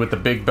acquainted with the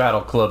big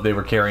battle club they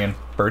were carrying.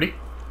 Birdie?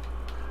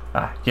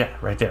 Ah, yeah,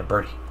 right there,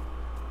 Birdie.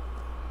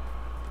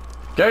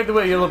 Guide the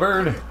way, yellow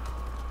bird.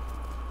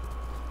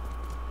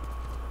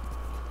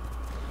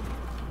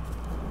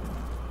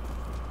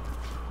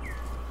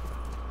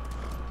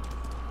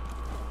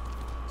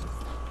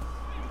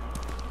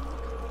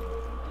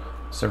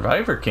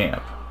 Survivor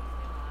camp.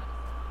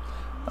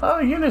 Oh,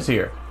 Yuna's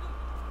here.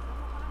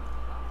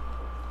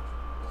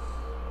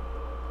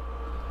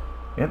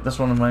 Yep, that's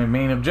one of my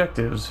main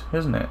objectives,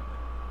 isn't it?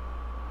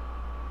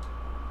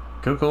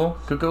 Cool.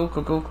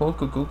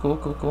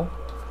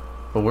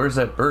 But where's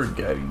that bird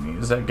guiding me?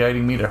 Is that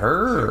guiding me to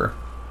her, or?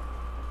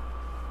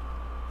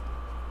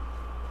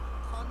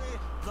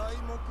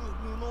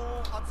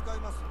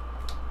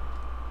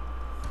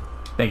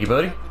 Thank you,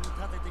 buddy.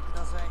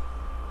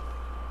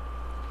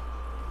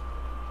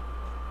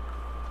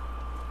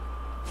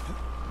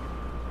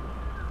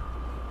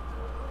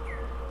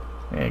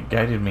 Yeah, it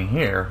guided me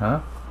here, huh?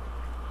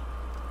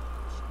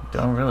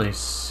 Don't really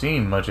see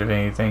much of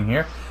anything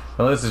here.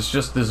 Unless it's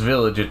just this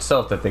village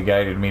itself that they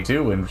guided me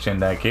to, which in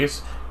that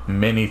case,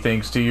 many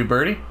thanks to you,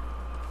 birdie.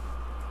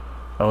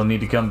 I will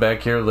need to come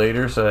back here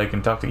later so I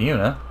can talk to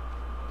Yuna.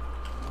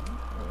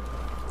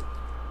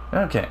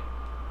 Okay.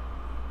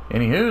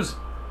 Anywho's,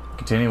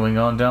 continuing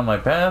on down my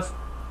path.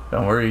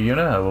 Don't worry,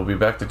 Yuna, I will be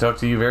back to talk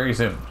to you very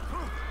soon.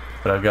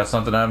 But I've got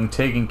something I'm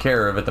taking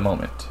care of at the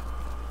moment.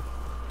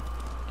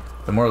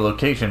 The more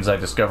locations I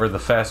discover, the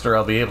faster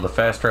I'll be able to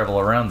fast travel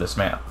around this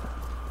map.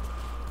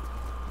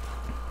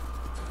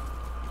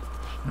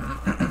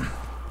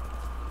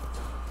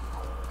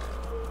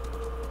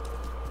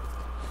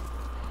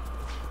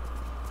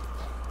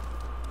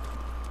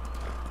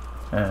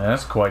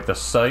 That's quite the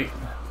sight.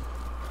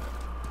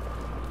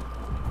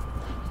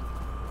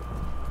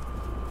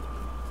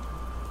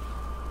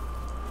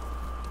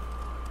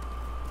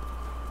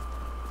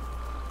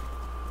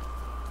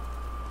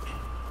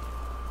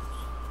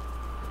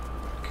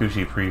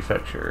 Kushi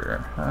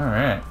Prefecture.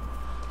 Alright.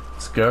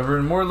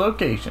 Discovering more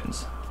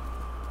locations.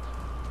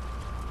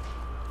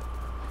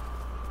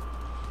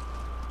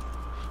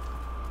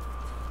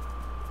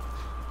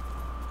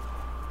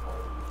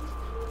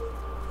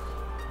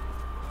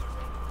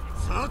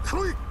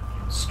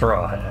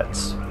 Straw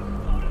hats.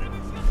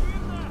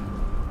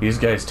 These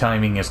guys'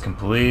 timing is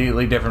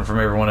completely different from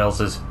everyone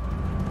else's.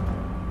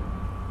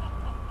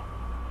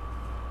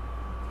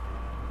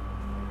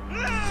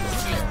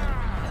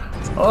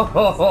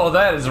 Oh,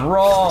 that is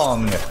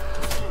wrong!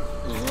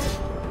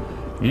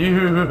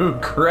 You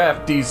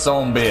crafty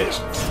son bitch.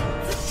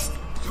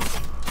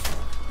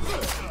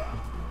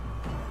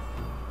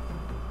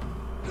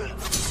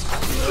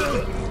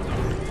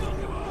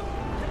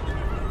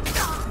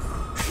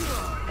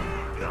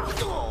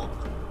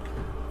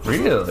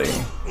 Really?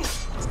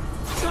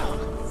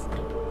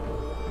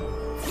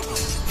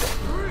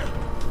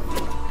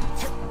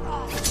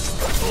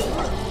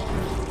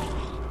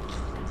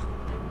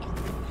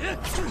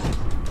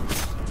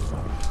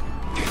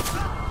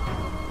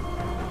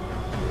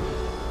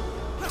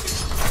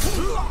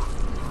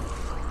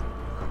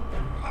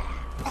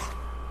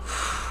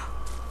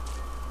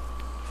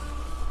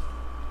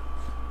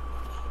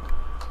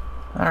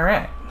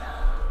 Alright.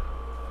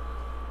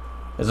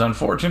 As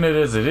unfortunate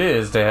as it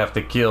is to have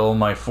to kill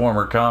my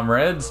former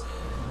comrades,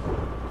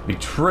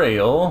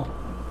 betrayal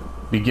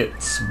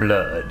begets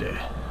blood.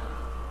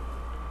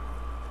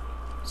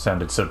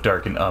 Sounded so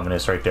dark and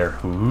ominous right there.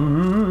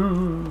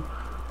 Ooh.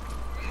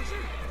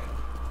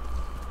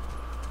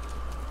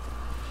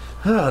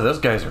 Those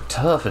guys are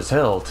tough as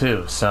hell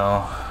too,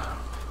 so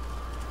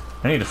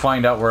I need to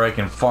find out where I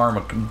can farm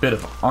a bit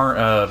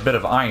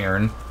of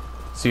iron.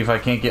 See if I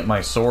can't get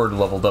my sword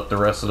leveled up the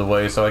rest of the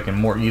way so I can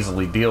more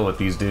easily deal with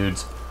these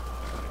dudes.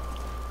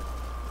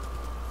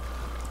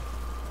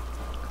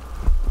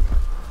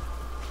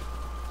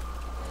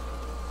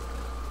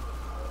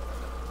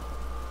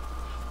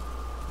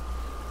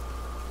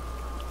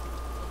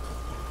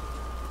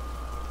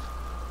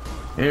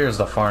 Here's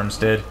the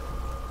farmstead.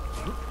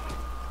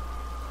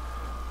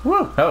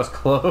 Woo, that was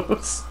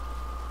close.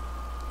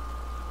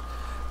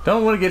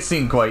 Don't want to get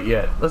seen quite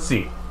yet. Let's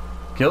see.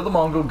 Kill the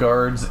Mongol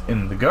guards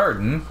in the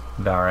garden.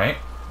 Alright.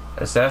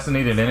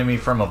 Assassinate an enemy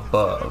from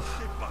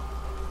above.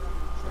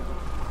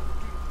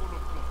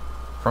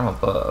 From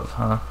above,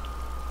 huh?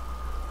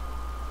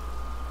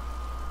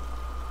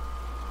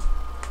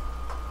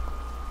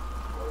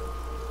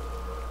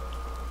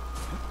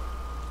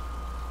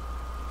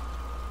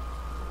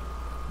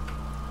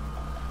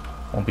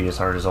 Won't be as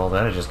hard as all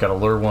that. I just gotta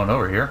lure one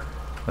over here.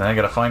 Then I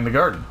gotta find the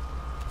garden.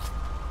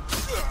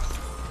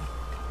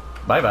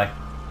 Bye-bye.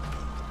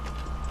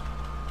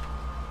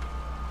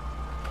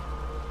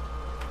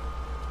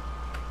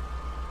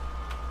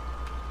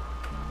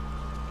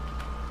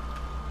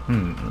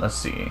 Let's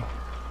see.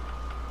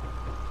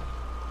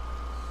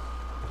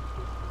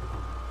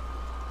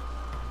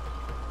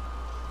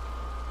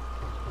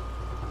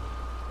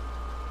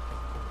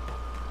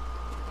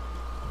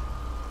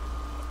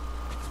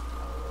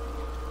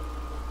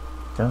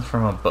 Death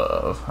from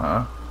above,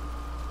 huh?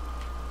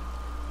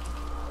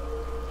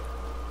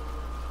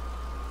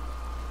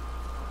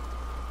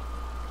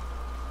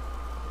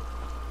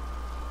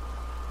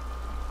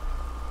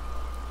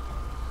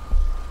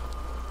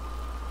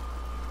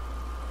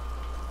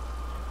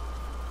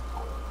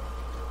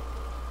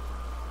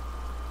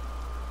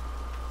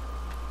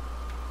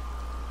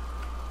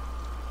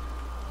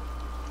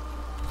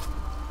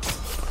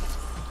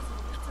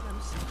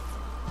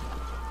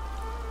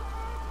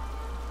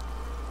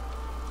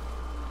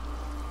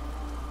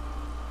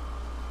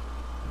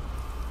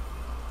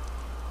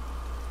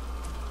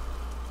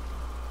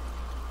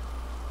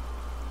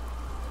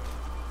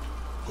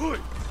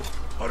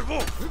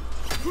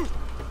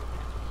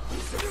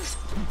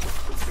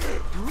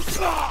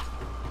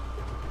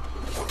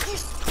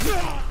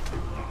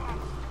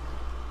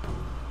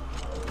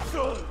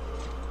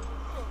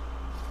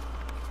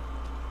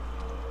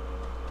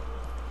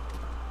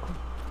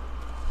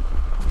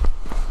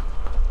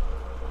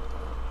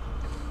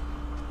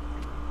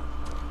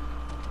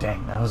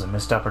 Dang, that was a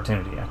missed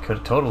opportunity. I could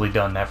have totally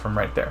done that from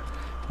right there.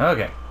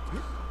 Okay.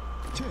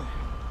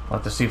 I'll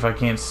have to see if I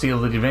can't steal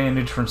the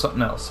advantage from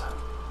something else.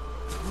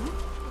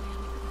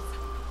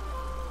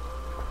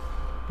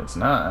 If it's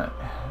not,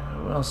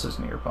 who else is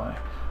nearby?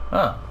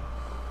 Oh.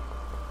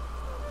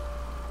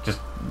 Just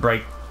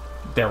right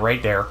there,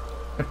 right there.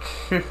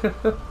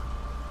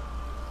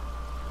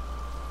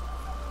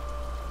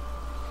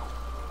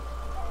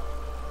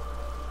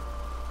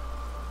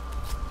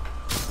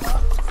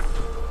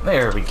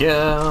 There we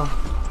go.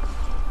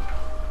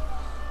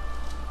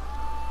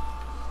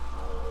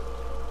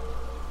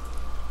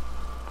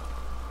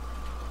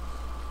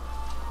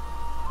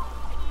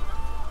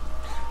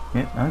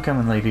 Yep, I'm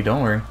coming, lady,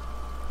 don't worry.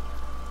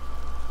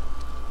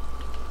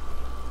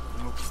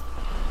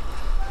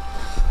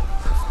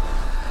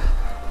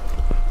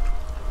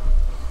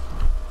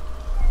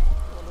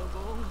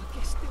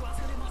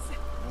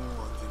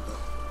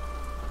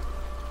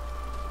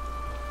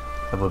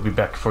 I will be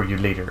back for you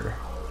later.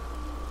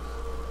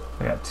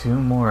 I got 2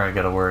 more I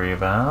gotta worry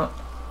about.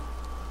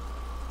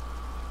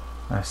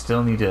 I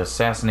still need to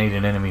assassinate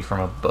an enemy from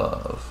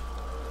above.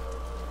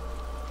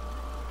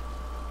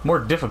 More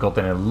difficult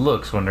than it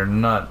looks when they're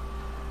not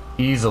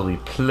easily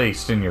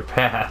placed in your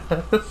path.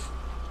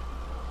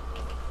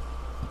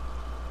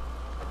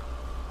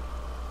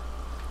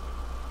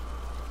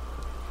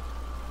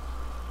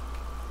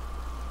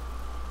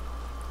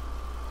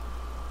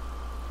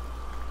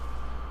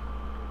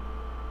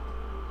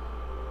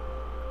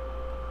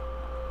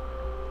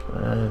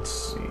 Let's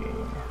see.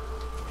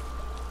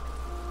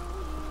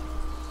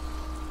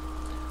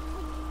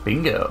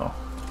 Bingo.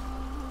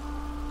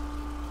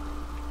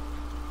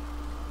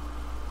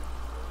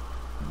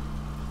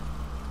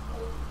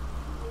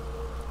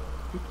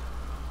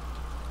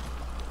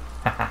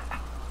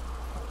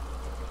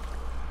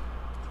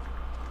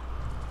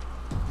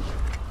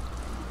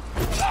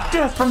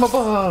 Death from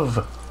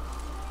above!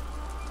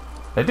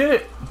 I did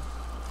it!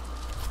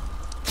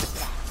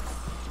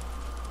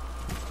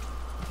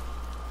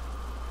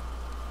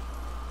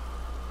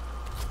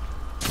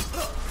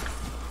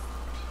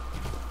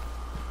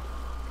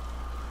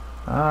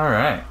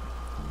 Alright.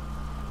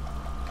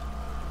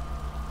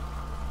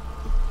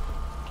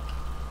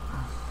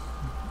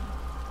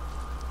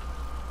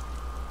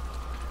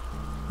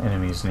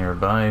 Enemies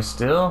nearby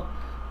still.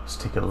 Let's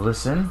take a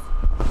listen.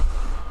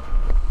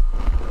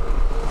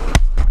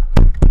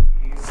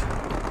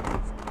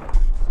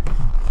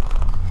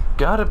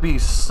 Gotta be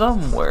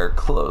somewhere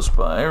close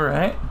by,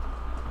 right?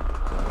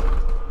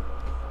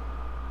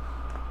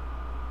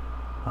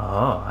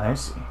 Oh, I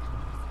see.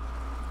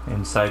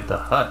 Inside the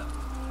hut.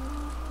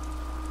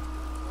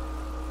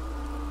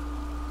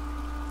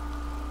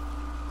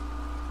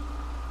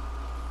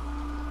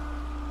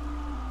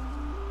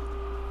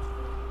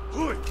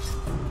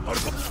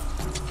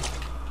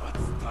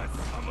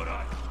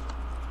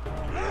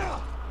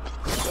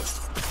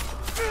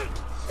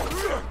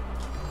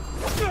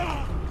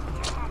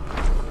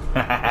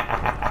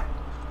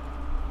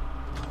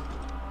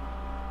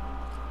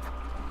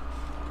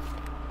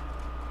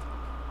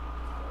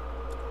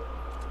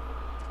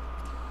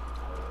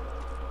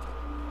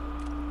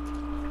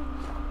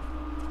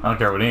 I don't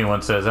care what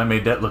anyone says, I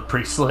made that look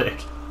pretty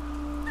slick.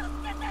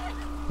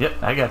 Yep,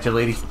 I got you,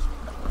 lady.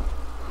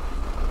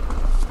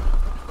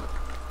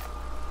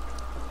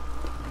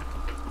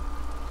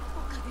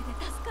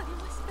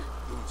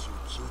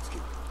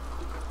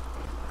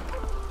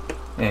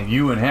 And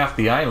you and half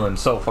the island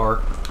so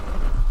far.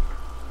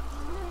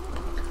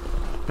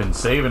 Been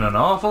saving an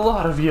awful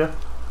lot of you.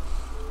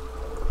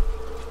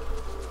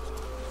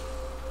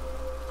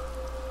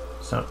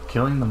 So,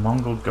 killing the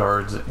Mongol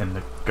guards in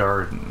the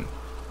garden.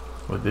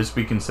 Would this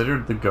be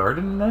considered the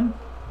garden then?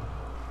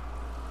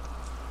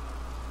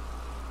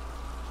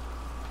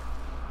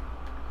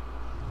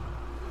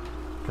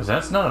 Because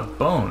that's not a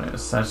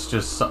bonus, that's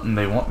just something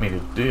they want me to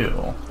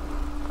do.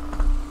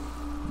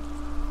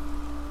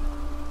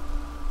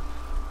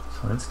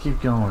 So let's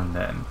keep going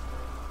then.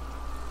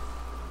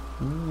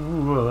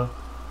 Ooh.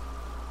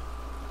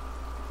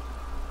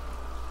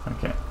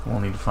 Okay, we'll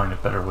need to find a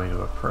better way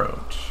to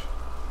approach.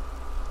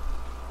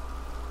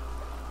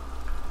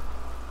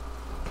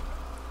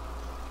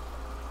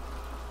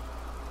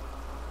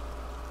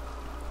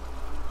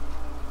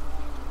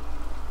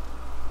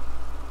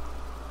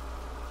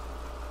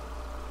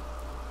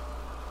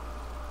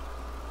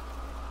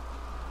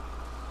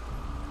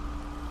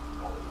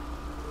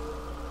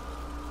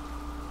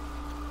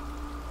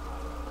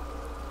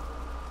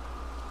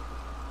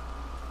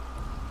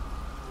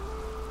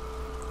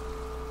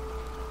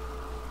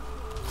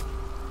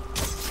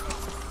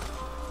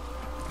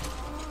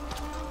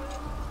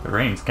 The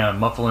rain's kind of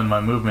muffling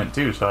my movement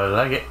too, so I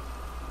like it.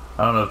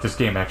 I don't know if this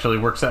game actually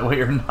works that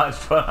way or not,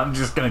 but I'm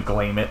just gonna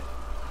claim it.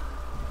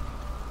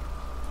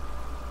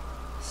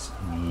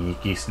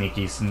 Sneaky,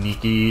 sneaky,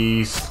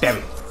 sneaky, stab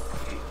it.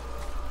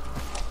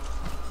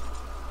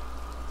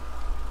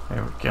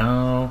 There we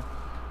go.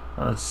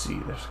 Let's see,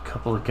 there's a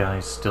couple of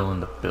guys still in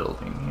the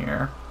building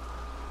here.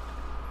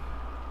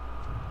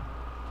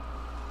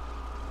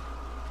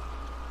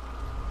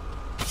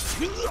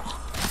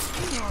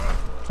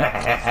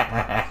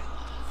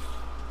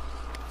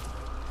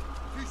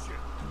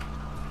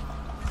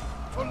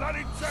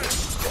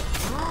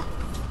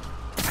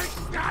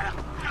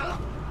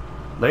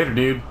 Later,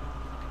 dude.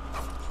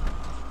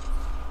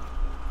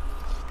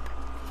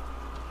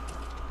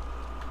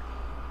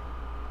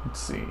 Let's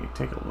see,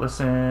 take a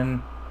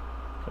listen.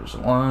 There's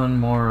one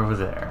more over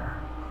there.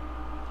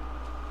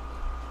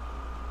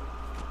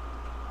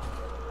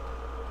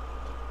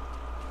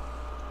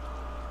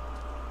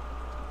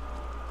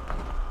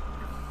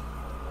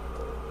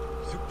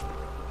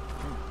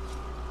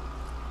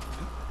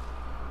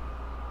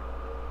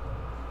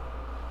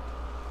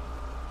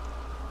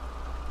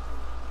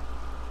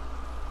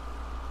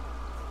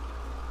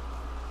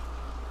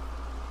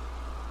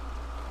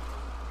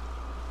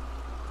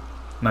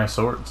 Nice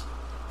swords.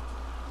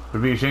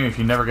 Would be a shame if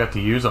you never got to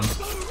use them.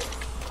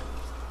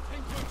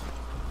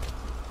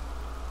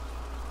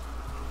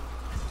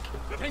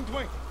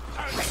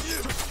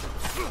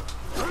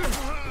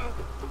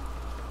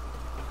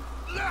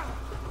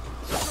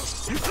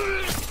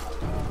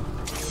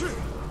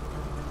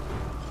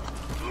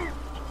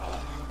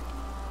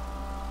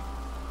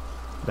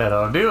 That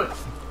ought to do it.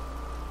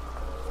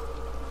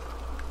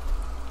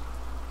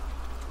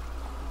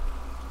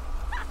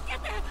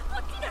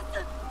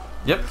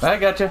 Yep, I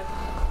gotcha.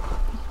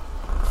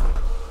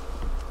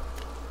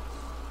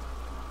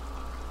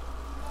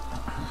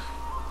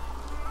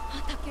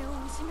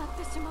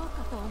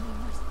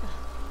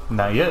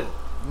 Not yet.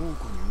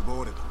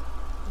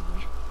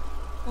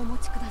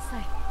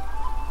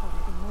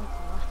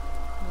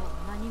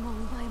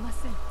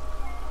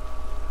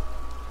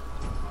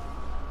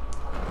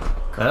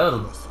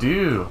 That'll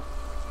do.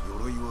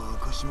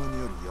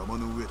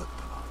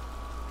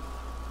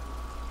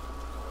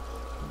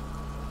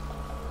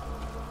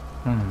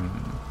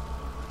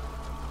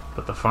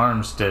 But the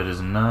farmstead is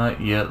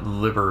not yet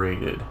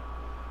liberated.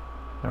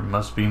 There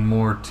must be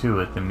more to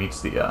it than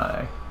meets the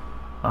eye.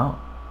 Oh.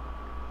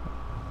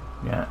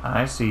 Yeah,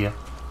 I see ya.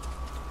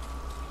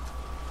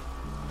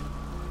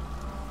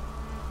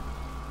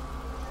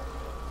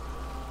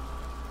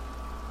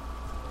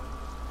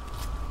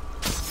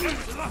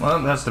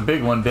 Well, that's the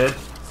big one dead.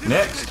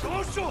 Next!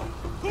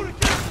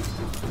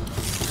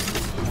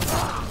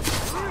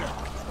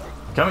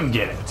 Come and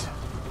get it.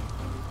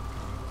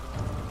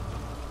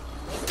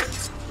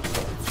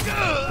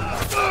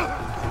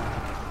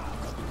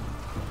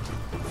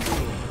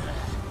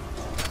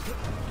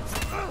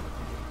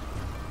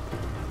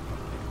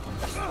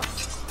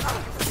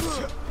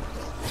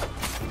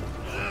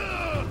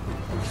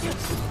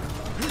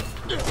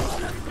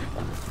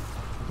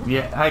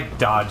 Yeah, I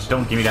dodged.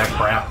 Don't give me that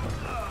crap.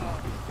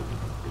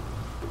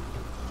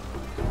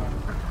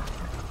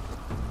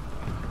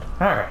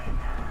 Alright.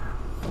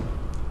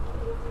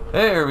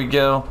 There we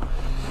go.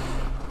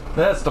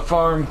 That's the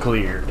farm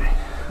cleared.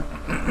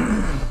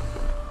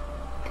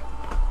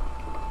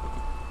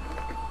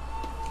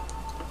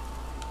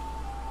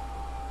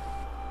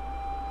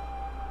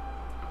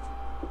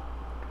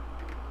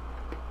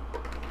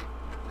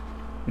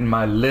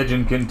 My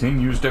legend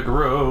continues to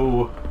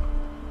grow.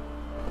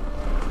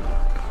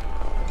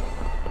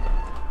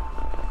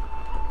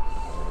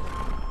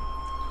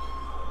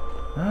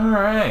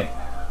 Alright.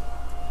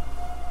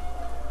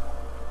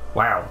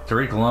 Wow,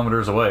 3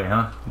 kilometers away,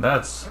 huh?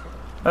 That's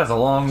a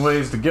long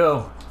ways to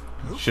go.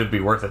 Should be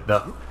worth it,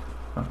 though.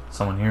 Oh,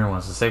 someone here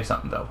wants to say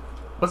something, though.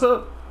 What's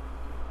up?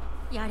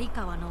 I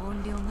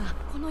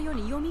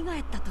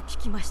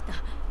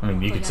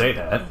mean, you could say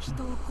that.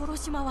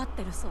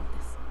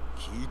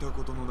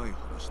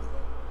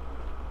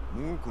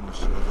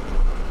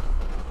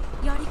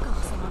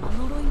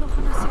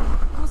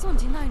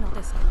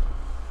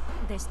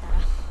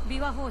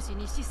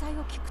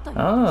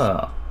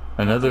 Ah,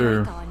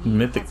 another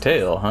mythic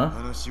tale, huh?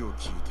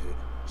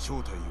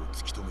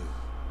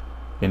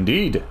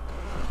 Indeed.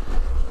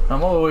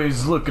 I'm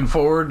always looking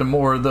forward to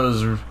more of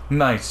those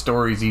nice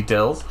stories he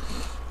tells.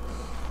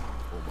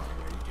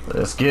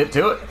 Let's get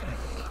to it.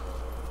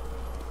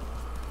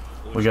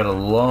 We got a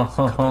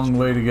long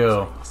way to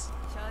go.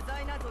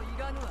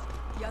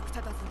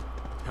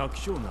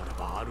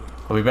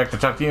 I'll be back to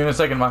talk to you in a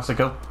second,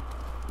 Mexico.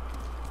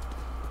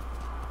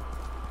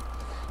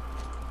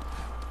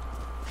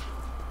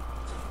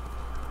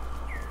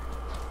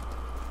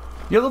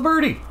 Yellow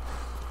birdie.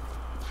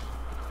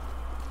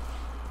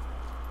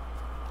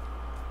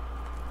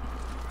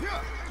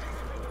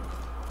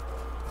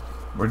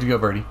 Where'd you go,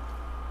 birdie?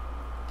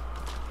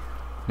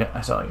 Yeah, I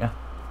saw you.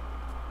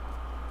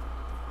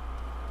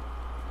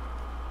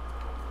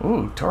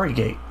 Ooh, Torii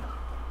Gate.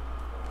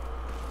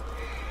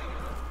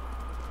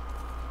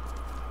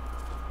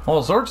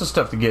 All sorts of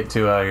stuff to get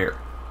to out here.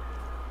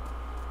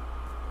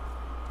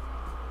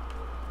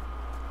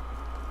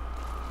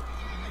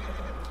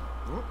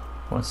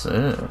 What's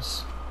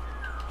this?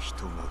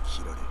 人が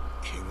切られ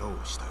怪我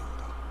をしたよ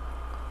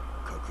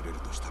うだ。隠れる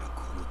としたら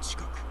この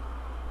近く。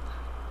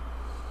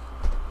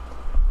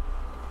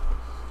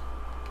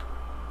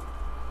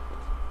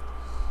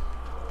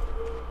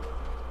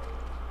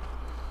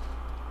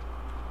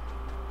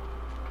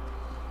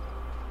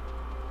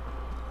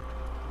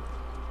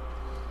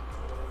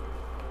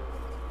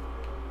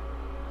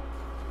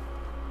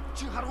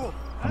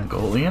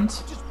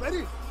Mongolians?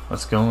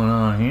 What's going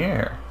on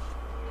here?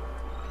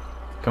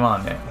 Come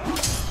on, man.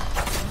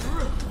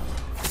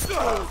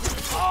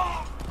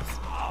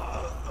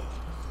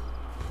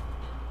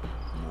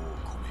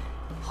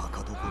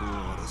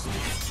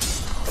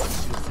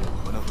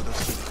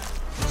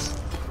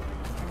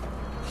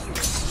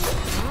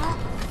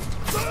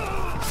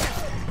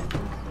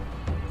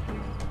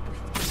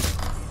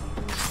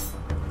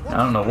 I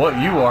don't know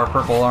what you are,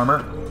 purple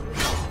armor.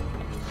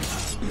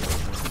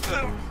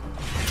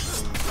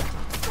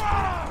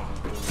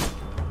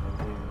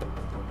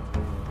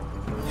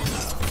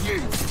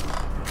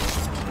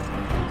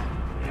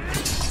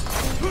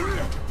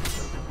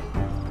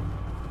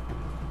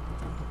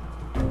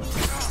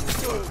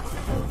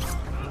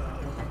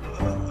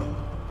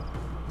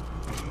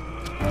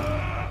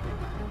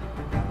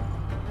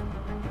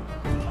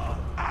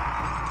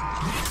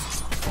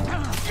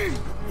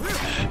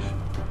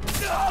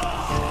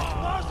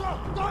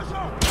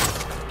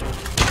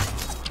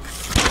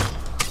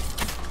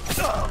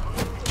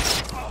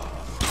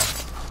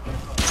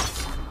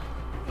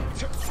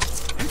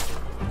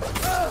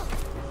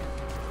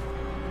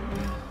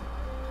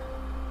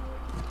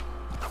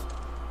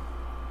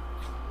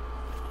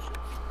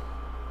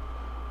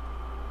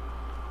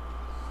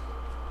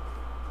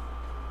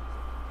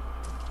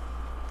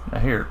 I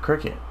hear a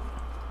cricket.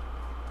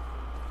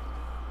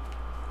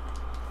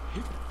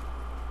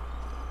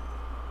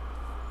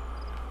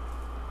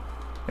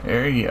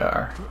 There you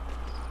are.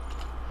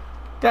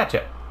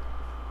 Gotcha.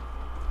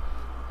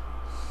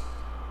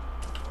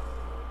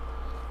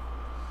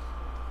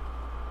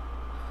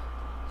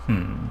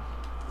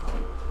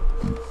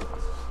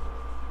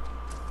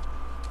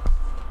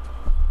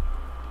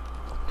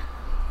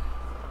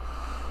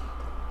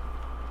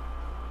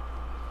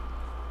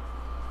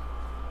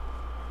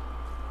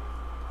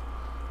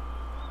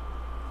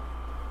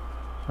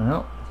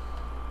 Well,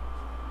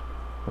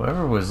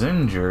 whoever was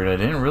injured, I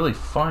didn't really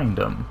find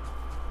them.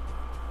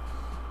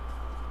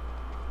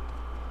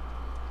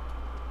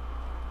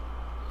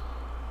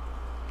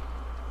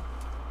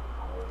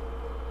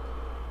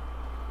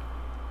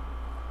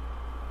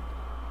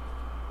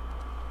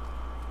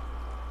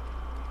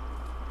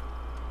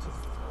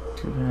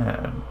 Too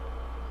bad.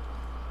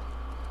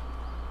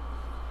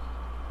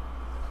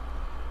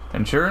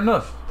 And sure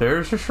enough,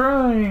 there's a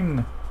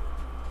shrine.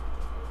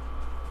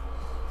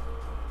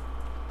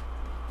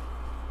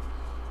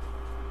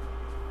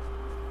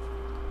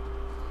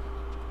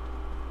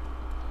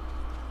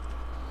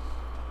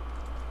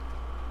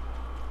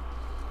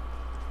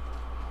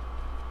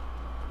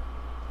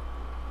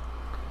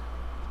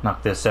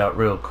 Knock this out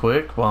real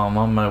quick while I'm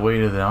on my way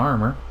to the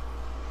armor.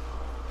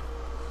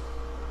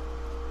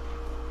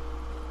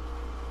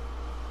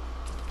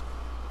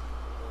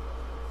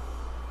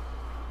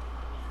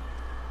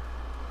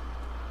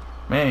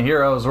 Man,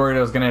 here I was worried I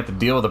was going to have to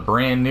deal with a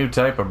brand new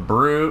type of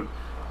brute.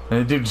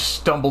 And the dude just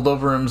stumbled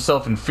over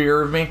himself in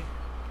fear of me.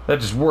 That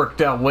just worked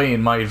out way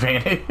in my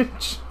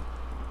advantage.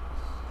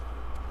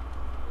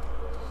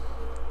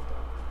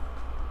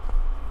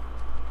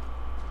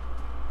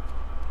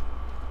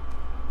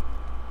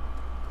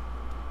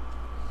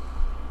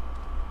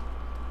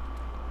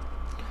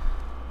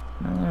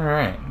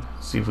 Alright,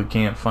 see if we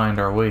can't find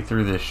our way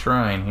through this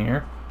shrine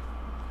here.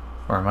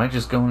 Or am I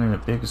just going in a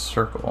big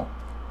circle?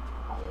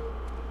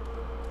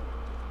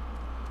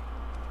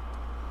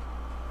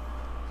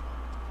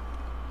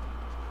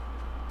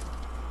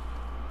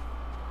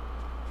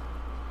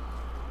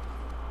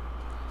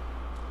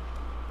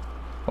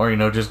 Or, you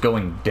know, just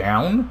going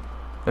down?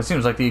 That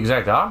seems like the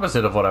exact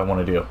opposite of what I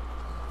want to do.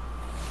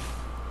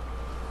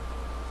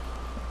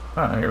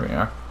 Ah, here we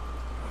are.